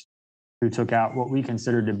Gibbs, who took out what we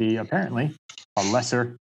consider to be apparently a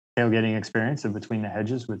lesser tailgating experience of Between the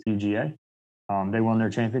Hedges with UGA. They won their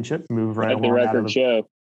championship, moved right along. Let the record show.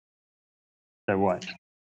 That what?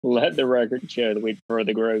 Let the record show that we prefer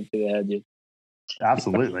the Grove to the Hedges.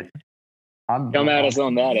 Absolutely. Come at us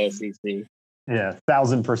on that, SEC. Yeah,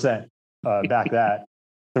 1,000% back that.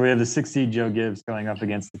 So we have the 6 seed Joe Gibbs going up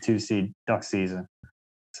against the 2 seed Duck Season.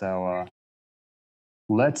 So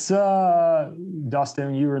let's,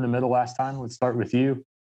 Dustin, you were in the middle last time. Let's start with you.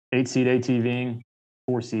 8 seed ATVing,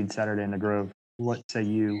 4 seed Saturday in the Grove. What say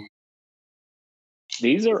you?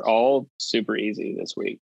 These are all super easy this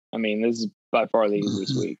week. I mean, this is by far the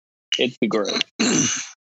easiest week. It's the Grove.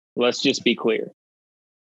 Let's just be clear.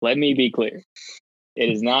 Let me be clear. It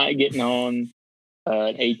is not getting on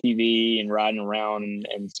an ATV and riding around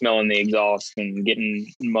and smelling the exhaust and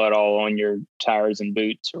getting mud all on your tires and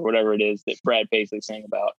boots or whatever it is that Brad Paisley sang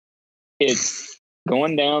about. It's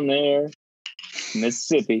going down there,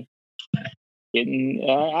 Mississippi, getting,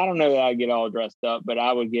 I don't know that I'd get all dressed up, but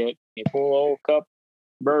I would get a full old cup of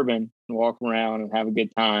bourbon and walk around and have a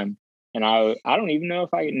good time. And I don't even know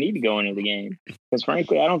if I need to go into the game because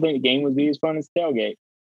frankly, I don't think the game would be as fun as tailgate,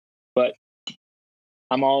 but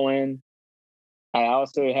I'm all in. I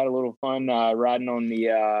also had a little fun riding on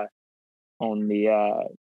the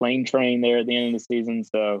Lane train there at the end of the season.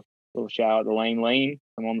 So a little shout out to Lane.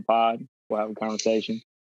 I'm on the pod. We'll have a conversation.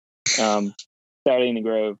 Saturday in the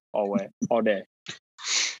Grove all day.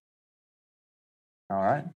 All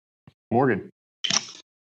right. Morgan.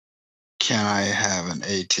 Can I have an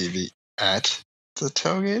ATV at the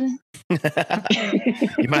tailgating?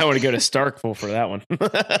 You might want to go to Starkville for that one. Yeah,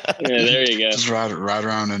 there you go. Just ride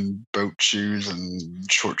around in boat shoes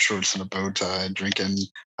and short shorts and a bow tie, drinking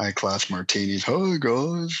high class martinis. Hi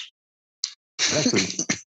guys. Actually,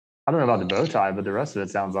 I don't know about the bow tie, but the rest of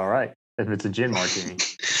it sounds all right. If it's a gin martini.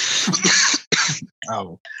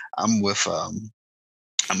 Oh, I'm with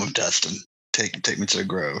Dustin. Take me to the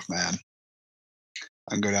Grove, man.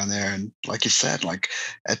 I can go down there and, like you said, like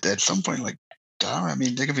at some point, like I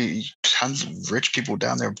mean, there could be tons of rich people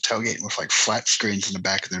down there tailgating with like flat screens in the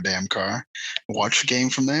back of their damn car. Watch the game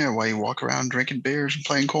from there while you walk around drinking beers and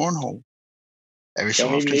playing cornhole. Every so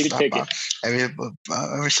often, you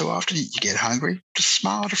get hungry. Just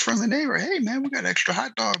smile at a friendly neighbor. Hey, man, we got extra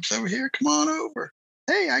hot dogs over here. Come on over.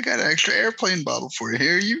 Hey, I got an extra airplane bottle for you.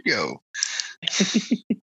 Here you go.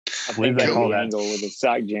 I believe they call that angle with a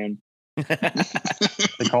sock gin.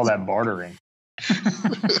 They call that bartering.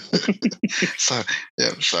 So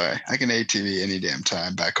yeah, sorry. I can ATV any damn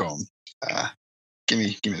time back home. Give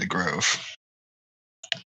me the Grove.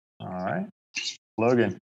 All right,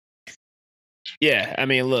 Logan. Yeah, I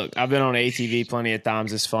mean, look, I've been on ATV plenty of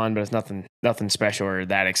times. It's fun, but it's nothing special or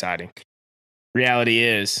that exciting. Reality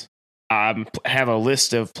is, I have a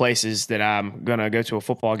list of places that I'm gonna go to a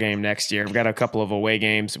football game next year. I've got a couple of away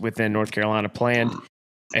games within North Carolina planned.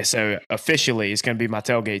 And so officially, it's going to be my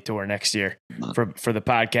tailgate tour next year for the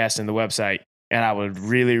podcast and the website. And I would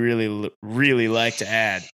really, really, really like to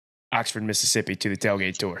add Oxford, Mississippi to the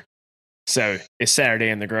tailgate tour. So it's Saturday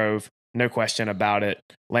in the Grove. No question about it.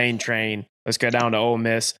 Lane train. Let's go down to Ole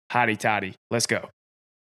Miss. Hotty toddy. Let's go.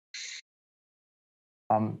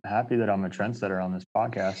 I'm happy that I'm a trendsetter on this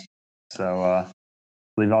podcast. So I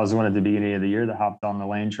believe I was one at the beginning of the year that hopped on the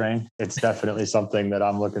Lane train. It's definitely something that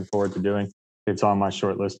I'm looking forward to doing. It's on my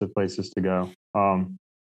short list of places to go.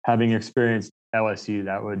 Having experienced LSU,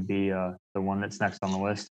 that would be the one that's next on the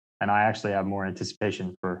list. And I actually have more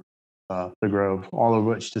anticipation for the Grove, all of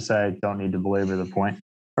which to say, don't need to belabor the point.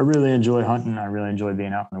 I really enjoy hunting. I really enjoy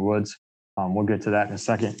being out in the woods. We'll get to that in a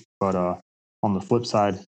second. But on the flip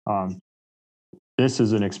side, this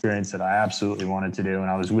is an experience that I absolutely wanted to do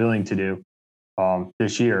and I was willing to do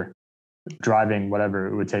this year, driving whatever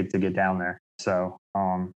it would take to get down there. So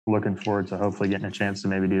looking forward to hopefully getting a chance to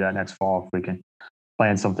maybe do that next fall if we can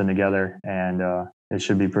plan something together, and it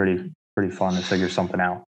should be pretty fun to figure something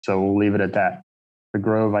out. So we'll leave it at that. The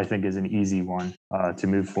Grove, I think, is an easy one to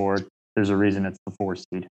move forward. There's a reason it's the 4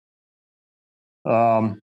 seed.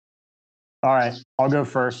 All right, I'll go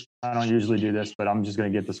first. I don't usually do this, but I'm just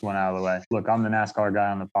going to get this one out of the way. Look, I'm the NASCAR guy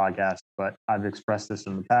on the podcast, but I've expressed this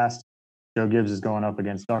in the past. Joe Gibbs is going up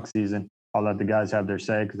against duck season. I'll let the guys have their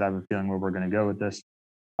say because I have a feeling where we're going to go with this.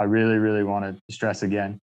 I really, really want to stress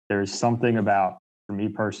again, there's something about, for me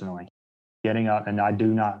personally, getting up, and I do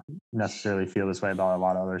not necessarily feel this way about a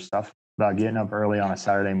lot of other stuff, about getting up early on a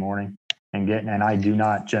Saturday morning and I do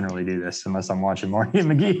not generally do this unless I'm watching Marty and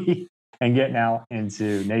McGee, and getting out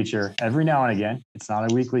into nature every now and again. It's not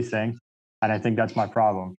a weekly thing. And I think that's my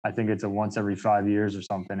problem. I think it's a once every 5 years or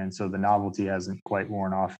something. And so the novelty hasn't quite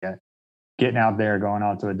worn off yet. Getting out there, going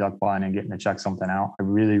out to a duck blind and getting to check something out. I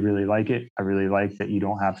really, really like it. I really like that you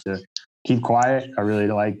don't have to keep quiet. I really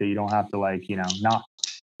like that you don't have to not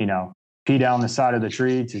pee down the side of the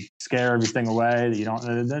tree to scare everything away. That you don't,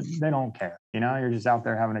 they don't care. You're just out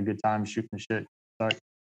there having a good time, shooting the shit, start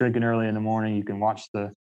drinking early in the morning. You can watch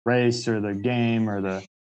the race or the game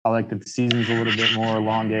I like that the season's a little bit more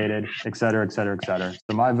elongated, et cetera, et cetera, et cetera.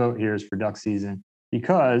 So my vote here is for duck season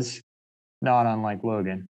because, not unlike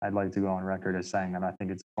Logan, I'd like to go on record as saying that I think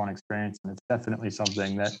it's a fun experience, and it's definitely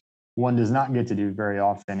something that one does not get to do very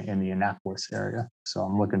often in the Annapolis area. So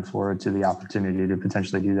I'm looking forward to the opportunity to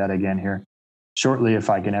potentially do that again here shortly if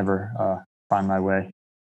I can ever find my way,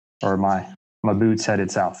 or my boots headed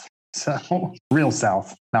south. So real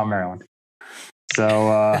south, not Maryland.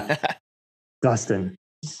 So Dustin,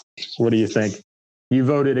 what do you think? You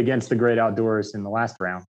voted against the great outdoors in the last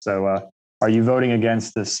round. So are you voting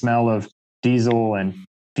against the smell of diesel and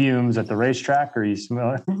fumes at the racetrack, or are you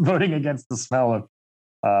voting against the smell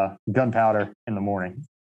of gunpowder in the morning?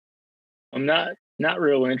 I'm not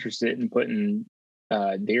real interested in putting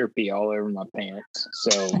deer pee all over my pants.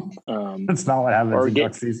 So that's not what happens in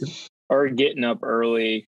duck season. Or getting up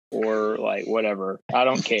early, or like whatever. I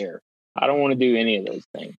don't care. I don't want to do any of those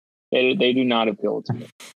things. They do not appeal to me.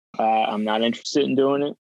 I'm not interested in doing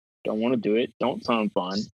it. Don't want to do it. Don't sound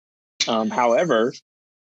fun. However,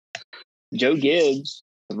 Joe Gibbs,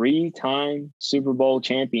 3-time Super Bowl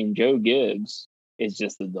champion Joe Gibbs, is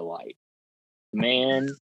just a delight. The man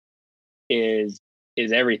is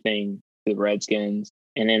everything to the Redskins,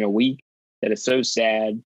 and in a week that is so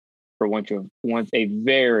sad for once a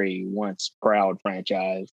very once proud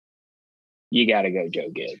franchise, you got to go Joe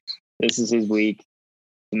Gibbs. This is his week.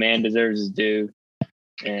 The man deserves his due,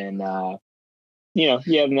 and you have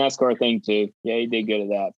the NASCAR thing too. Yeah, he did good at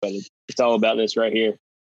that, but it's all about this right here.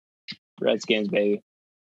 Redskins, baby.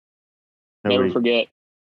 Never forget.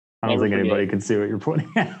 I don't think anybody can see what you're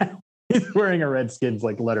pointing at. He's wearing a Redskins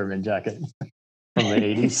like Letterman jacket from the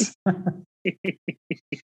 80s.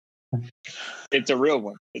 It's a real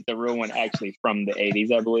one. It's a real one, actually, from the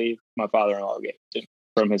 80s, I believe. My father-in-law gave it to me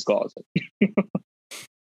from his closet.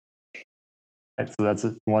 Right, so that's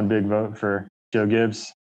one big vote for Joe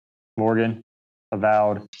Gibbs. Morgan,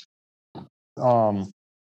 avowed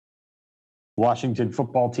Washington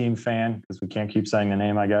football team fan, because we can't keep saying the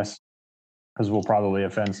name, I guess, because we'll probably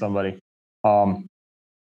offend somebody. And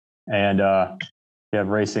you have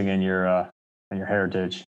racing in your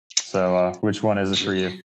heritage. So which one is it for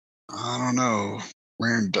you? I don't know.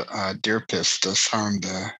 Wearing deer piss does sound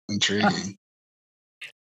intriguing.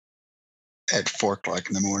 At 4 o'clock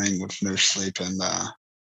in the morning with no sleep, and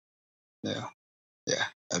no,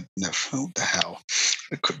 what the hell?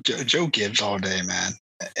 Joe Gibbs all day, man.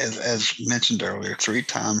 As mentioned earlier,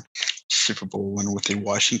 3-time Super Bowl winner with the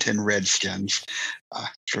Washington Redskins,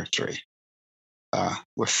 for 3,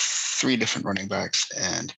 with 3 different running backs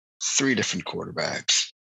and 3 different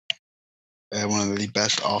quarterbacks. One of the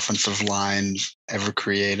best offensive lines ever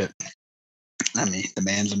created. I mean, the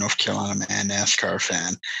man's a North Carolina man, NASCAR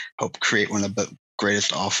fan. Helped create one of the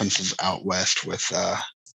greatest offenses out west with the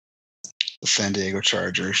San Diego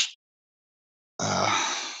Chargers.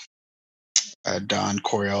 Don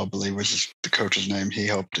Coryell, I believe, was the coach's name. He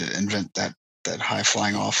helped invent that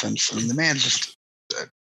high-flying offense. I mean, the man's just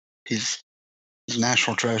he's a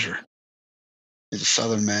national treasure. He's a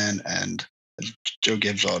Southern man, and Joe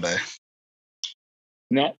Gibbs all day.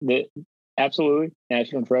 Absolutely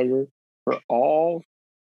national treasure for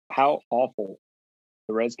how awful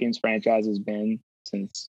the Redskins franchise has been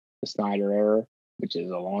since the Snyder era, which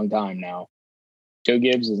is a long time now. Joe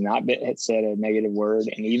Gibbs has not said a negative word,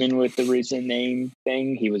 and even with the recent name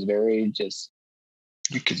thing, he was very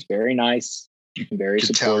very nice, very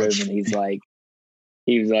supportive, and he was like,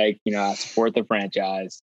 I support the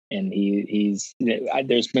franchise. And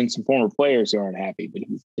there's been some former players who aren't happy, but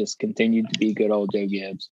he's just continued to be good old Joe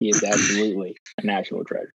Gibbs. He is absolutely a national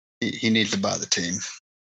treasure. He needs to buy the team.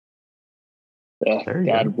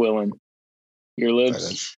 God willing, your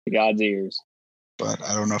lips to God's ears. But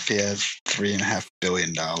I don't know if he has $3.5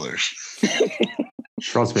 billion.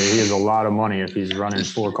 Trust me, he has a lot of money if he's running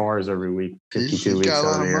 4 cars every week, 52 weeks got a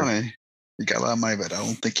out lot of the of year. money. He got a lot of money, but I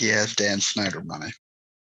don't think he has Dan Snyder money.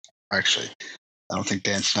 Actually, I don't think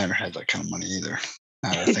Dan Snyder had that kind of money either.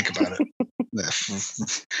 Now that I think about it,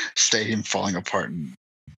 the stadium falling apart and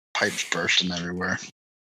pipes bursting everywhere.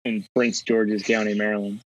 In Prince George's County,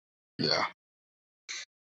 Maryland. Yeah.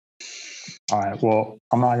 All right. Well,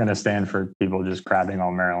 I'm not going to stand for people just crapping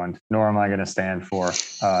on Maryland, nor am I going to stand for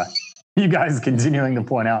you guys continuing to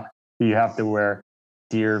point out you have to wear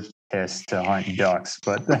deer piss to hunt ducks.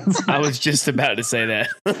 But I was just about to say that.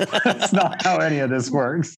 That's not how any of this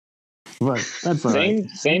works. But that's all right.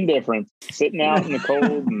 Same difference. Sitting out in the cold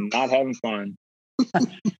and not having fun.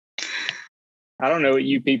 I don't know what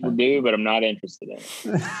you people do, but I'm not interested in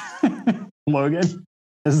it. Logan,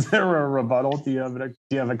 is there a rebuttal? Do you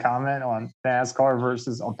have a comment on NASCAR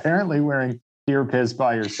versus apparently wearing deer piss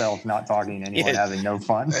by yourself, not talking to anyone, having no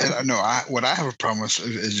fun? No, what I have a problem with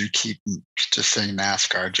is you keep just saying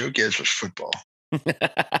NASCAR. Joe Gibbs was football.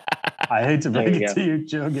 I hate to break it to you,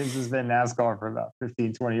 Joe Gibbs has been NASCAR for about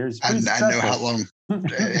 15, 20 years. I know how long,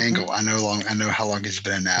 Angle, I know how long he's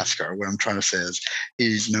been in NASCAR. What I'm trying to say is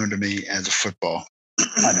he's known to me as a football.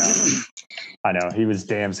 I know. He was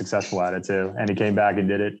damn successful at it too. And he came back and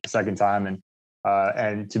did it a second time.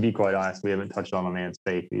 And to be quite honest, we haven't touched on the man's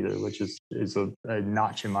faith either, which is a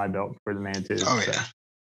notch in my belt for the man too. Oh, yeah.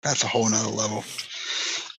 That's a whole nother level.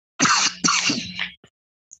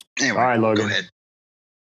 Anyway, all right, Logan. Go ahead.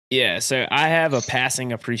 Yeah, so I have a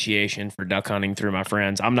passing appreciation for duck hunting through my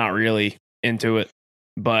friends. I'm not really into it,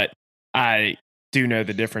 but I do know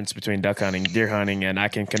the difference between duck hunting, deer hunting, and I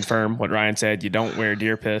can confirm what Ryan said. You don't wear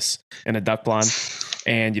deer piss in a duck blind,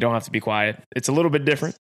 and you don't have to be quiet. It's a little bit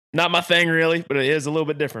different. Not my thing, really, but it is a little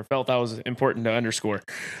bit different. Felt that was important to underscore.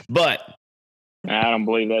 But I don't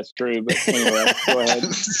believe that's true, but anyway, go ahead.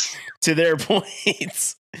 To their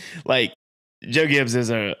points, like Joe Gibbs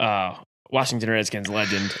is a Washington Redskins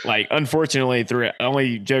legend. Like, unfortunately, through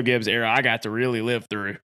only Joe Gibbs era I got to really live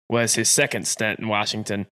through was his second stint in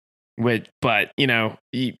Washington. But you know,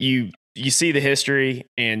 you see the history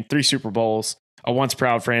and 3 Super Bowls, a once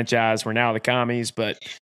proud franchise. We're now the commies, but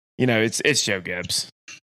you know, it's Joe Gibbs.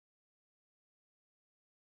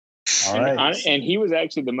 All right. And he was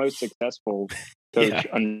actually the most successful coach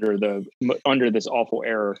under this awful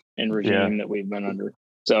era and regime that we've been under.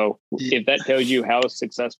 So if that tells you how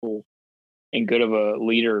successful and good of a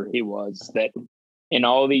leader he was, that in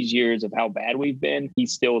all these years of how bad we've been,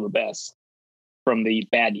 he's still the best from the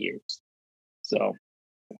bad years. So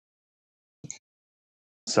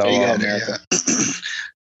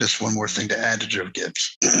just one more thing to add to Joe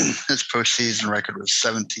Gibbs. His postseason record was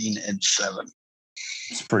 17-7.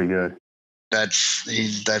 It's pretty good.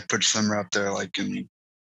 That puts them up there like in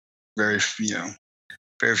very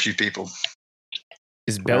few people.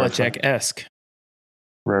 Is Belichick-esque.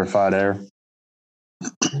 Rarefied air.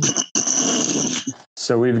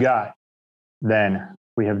 So we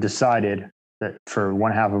have decided that for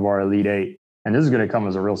one half of our Elite Eight, and this is going to come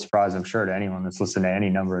as a real surprise, I'm sure, to anyone that's listened to any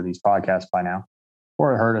number of these podcasts by now,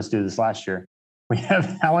 or heard us do this last year. We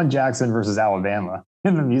have Alan Jackson versus Alabama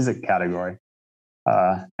in the music category.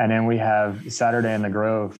 And then we have Saturday in the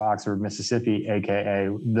Grove, Oxford, Mississippi, aka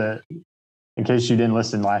in case you didn't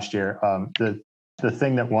listen last year, the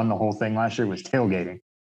thing that won the whole thing last year was tailgating.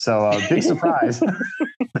 So big surprise.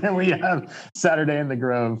 Then we have Saturday in the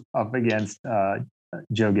Grove up against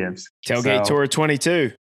Joe Gibbs. Tailgate Tour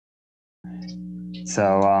 22.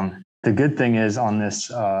 So the good thing is on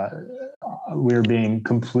this, we're being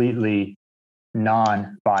completely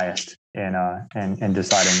non-biased in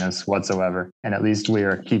deciding this whatsoever. And at least we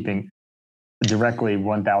are keeping directly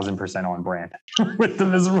 1,000% on brand with the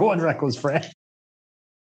Miserable and Reckless brand.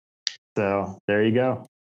 So there you go.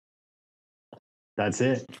 That's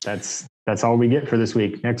it. That's all we get for this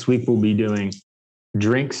week. Next week we'll be doing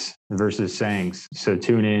drinks versus sayings. So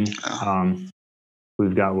tune in.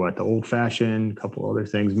 We've got the old fashioned, a couple other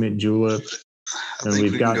things, mint julep, and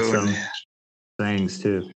we've got some sayings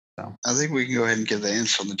too. So I think we can go ahead and give the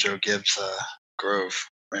answer on the Joe Gibbs Grove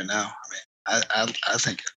right now. I mean, I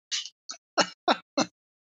think.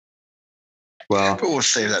 Well, but we'll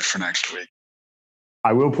save that for next week.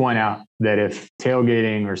 I will point out that if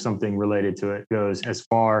tailgating or something related to it goes as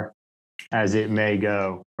far as it may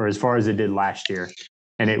go, or as far as it did last year,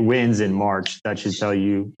 and it wins in March, that should tell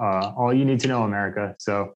you all you need to know, America.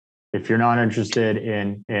 So if you're not interested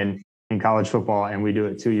in college football, and we do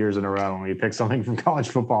it 2 years in a row, and we pick something from college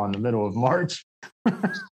football in the middle of March,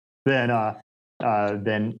 then A,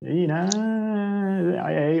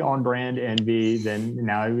 on brand, and B, then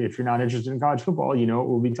now if you're not interested in college football, you know what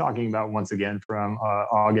we'll be talking about once again from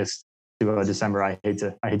August to December. I hate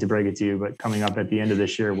to break it to you, but coming up at the end of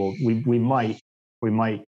this year, we might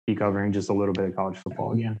be covering just a little bit of college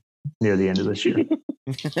football again near the end of this year.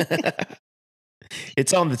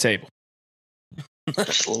 It's on the table.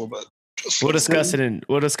 Just a little bit. We'll discuss it in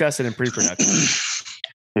pre-production.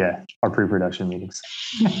 Yeah, our pre-production meetings.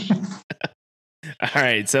 All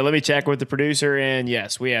right, so let me check with the producer, and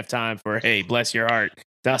yes, we have time for, hey, bless your heart.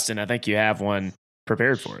 Dustin, I think you have one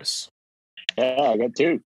prepared for us. Yeah, I got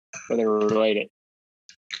two, but they were related.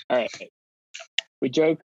 All right. We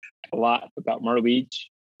joke a lot about Myrtle Beach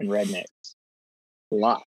and rednecks. A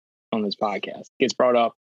lot on this podcast. Gets brought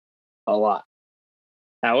up a lot.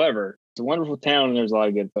 However, it's a wonderful town, and there's a lot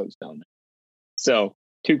of good folks down there. So,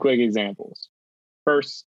 two quick examples.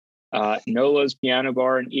 First, Nola's Piano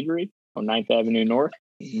Bar and Eatery on 9th Avenue North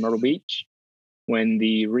in Myrtle Beach. When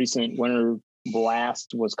the recent winter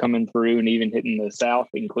blast was coming through and even hitting the south,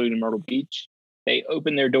 including Myrtle Beach, they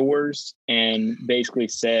opened their doors and basically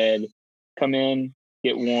said, come in,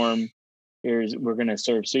 get warm. We're going to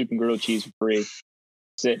serve soup and grilled cheese for free.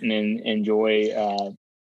 Sit and enjoy,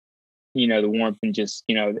 the warmth, and just,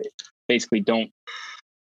 basically don't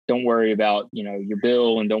worry about, your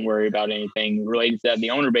bill, and don't worry about anything related to that. The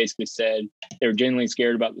owner basically said they were genuinely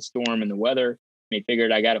scared about the storm and the weather. They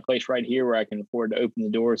figured, I got a place right here where I can afford to open the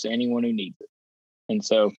doors to anyone who needs it. And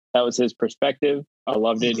so that was his perspective. I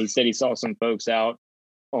loved it. He said he saw some folks out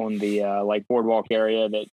on the boardwalk area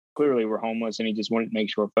that clearly were homeless, and he just wanted to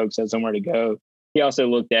make sure folks had somewhere to go. He also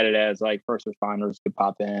looked at it as like first responders could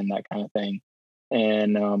pop in, that kind of thing.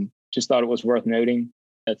 And just thought it was worth noting.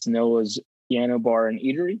 That's Nola's Piano Bar and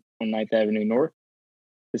Eatery on 9th Avenue North.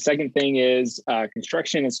 The second thing is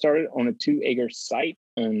construction has started on a 2-acre site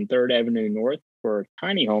on 3rd Avenue North for a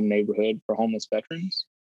tiny home neighborhood for homeless veterans.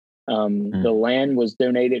 The land was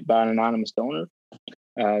donated by an anonymous donor.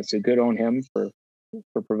 So good on him for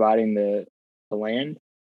providing the land.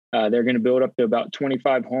 They're going to build up to about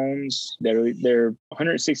 25 homes. They're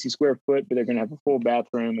 160 square foot, but they're going to have a full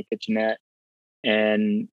bathroom, a kitchenette,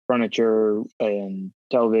 and furniture and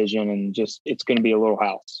television, and just, it's going to be a little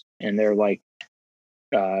house. And they're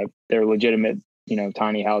they're legitimate,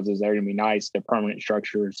 tiny houses. They're going to be nice. They're permanent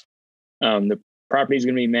structures. The property is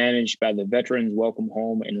going to be managed by the Veterans Welcome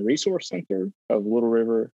Home and Resource Center of Little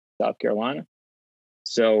River, South Carolina.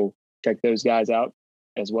 So check those guys out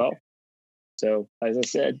as well. So as I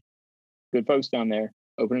said, good folks down there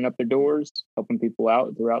opening up their doors, helping people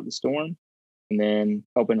out throughout the storm, and then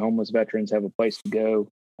helping homeless veterans have a place to go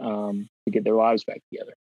to get their lives back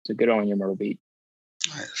together. So good on you, Myrtle Beach.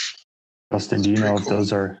 Nice. Dustin, do you know if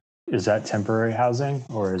those is that temporary housing,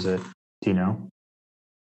 or is it, do you know,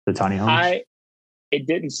 the tiny homes? It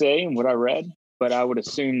didn't say in what I read, but I would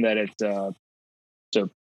assume that it's so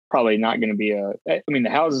probably not going to be the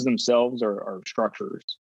houses themselves are structures,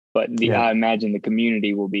 but I imagine the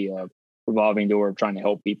community will be a revolving door of trying to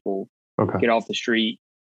help people get off the street,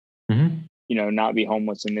 not be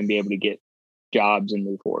homeless, and then be able to get jobs and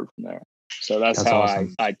move forward from there. So that's how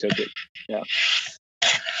awesome. I took it. Yeah.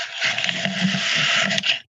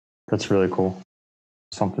 That's really cool.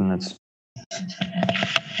 Something that's,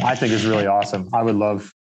 I think, is really awesome. I would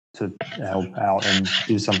love to help out and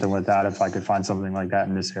do something with that if I could find something like that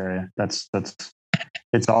in this area. It's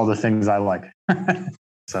all the things I like.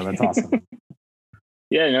 So that's awesome.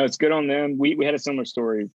 Yeah, no, it's good on them. We had a similar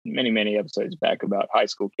story many episodes back about high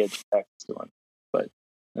school kids in Texas, but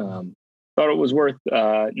thought it was worth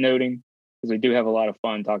noting, because we do have a lot of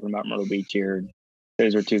fun talking about Myrtle Beach here.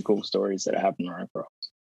 Those are two cool stories that happened around across.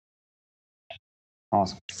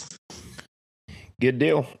 Awesome. Good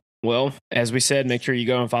deal. Well, as we said, make sure you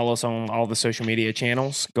go and follow us on all the social media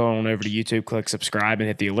channels. Go on over to YouTube, click subscribe, and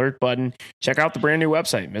hit the alert button. Check out the brand new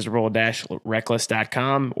website,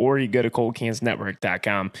 miserable-reckless.com, or you go to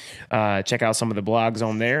coldcansnetwork.com. Check out some of the blogs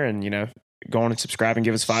on there, and, go on and subscribe and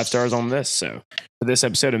give us 5 stars on this. So for this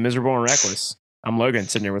episode of Miserable and Reckless, I'm Logan,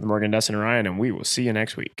 sitting here with Morgan, Dustin, and Ryan, and we will see you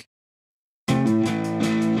next week.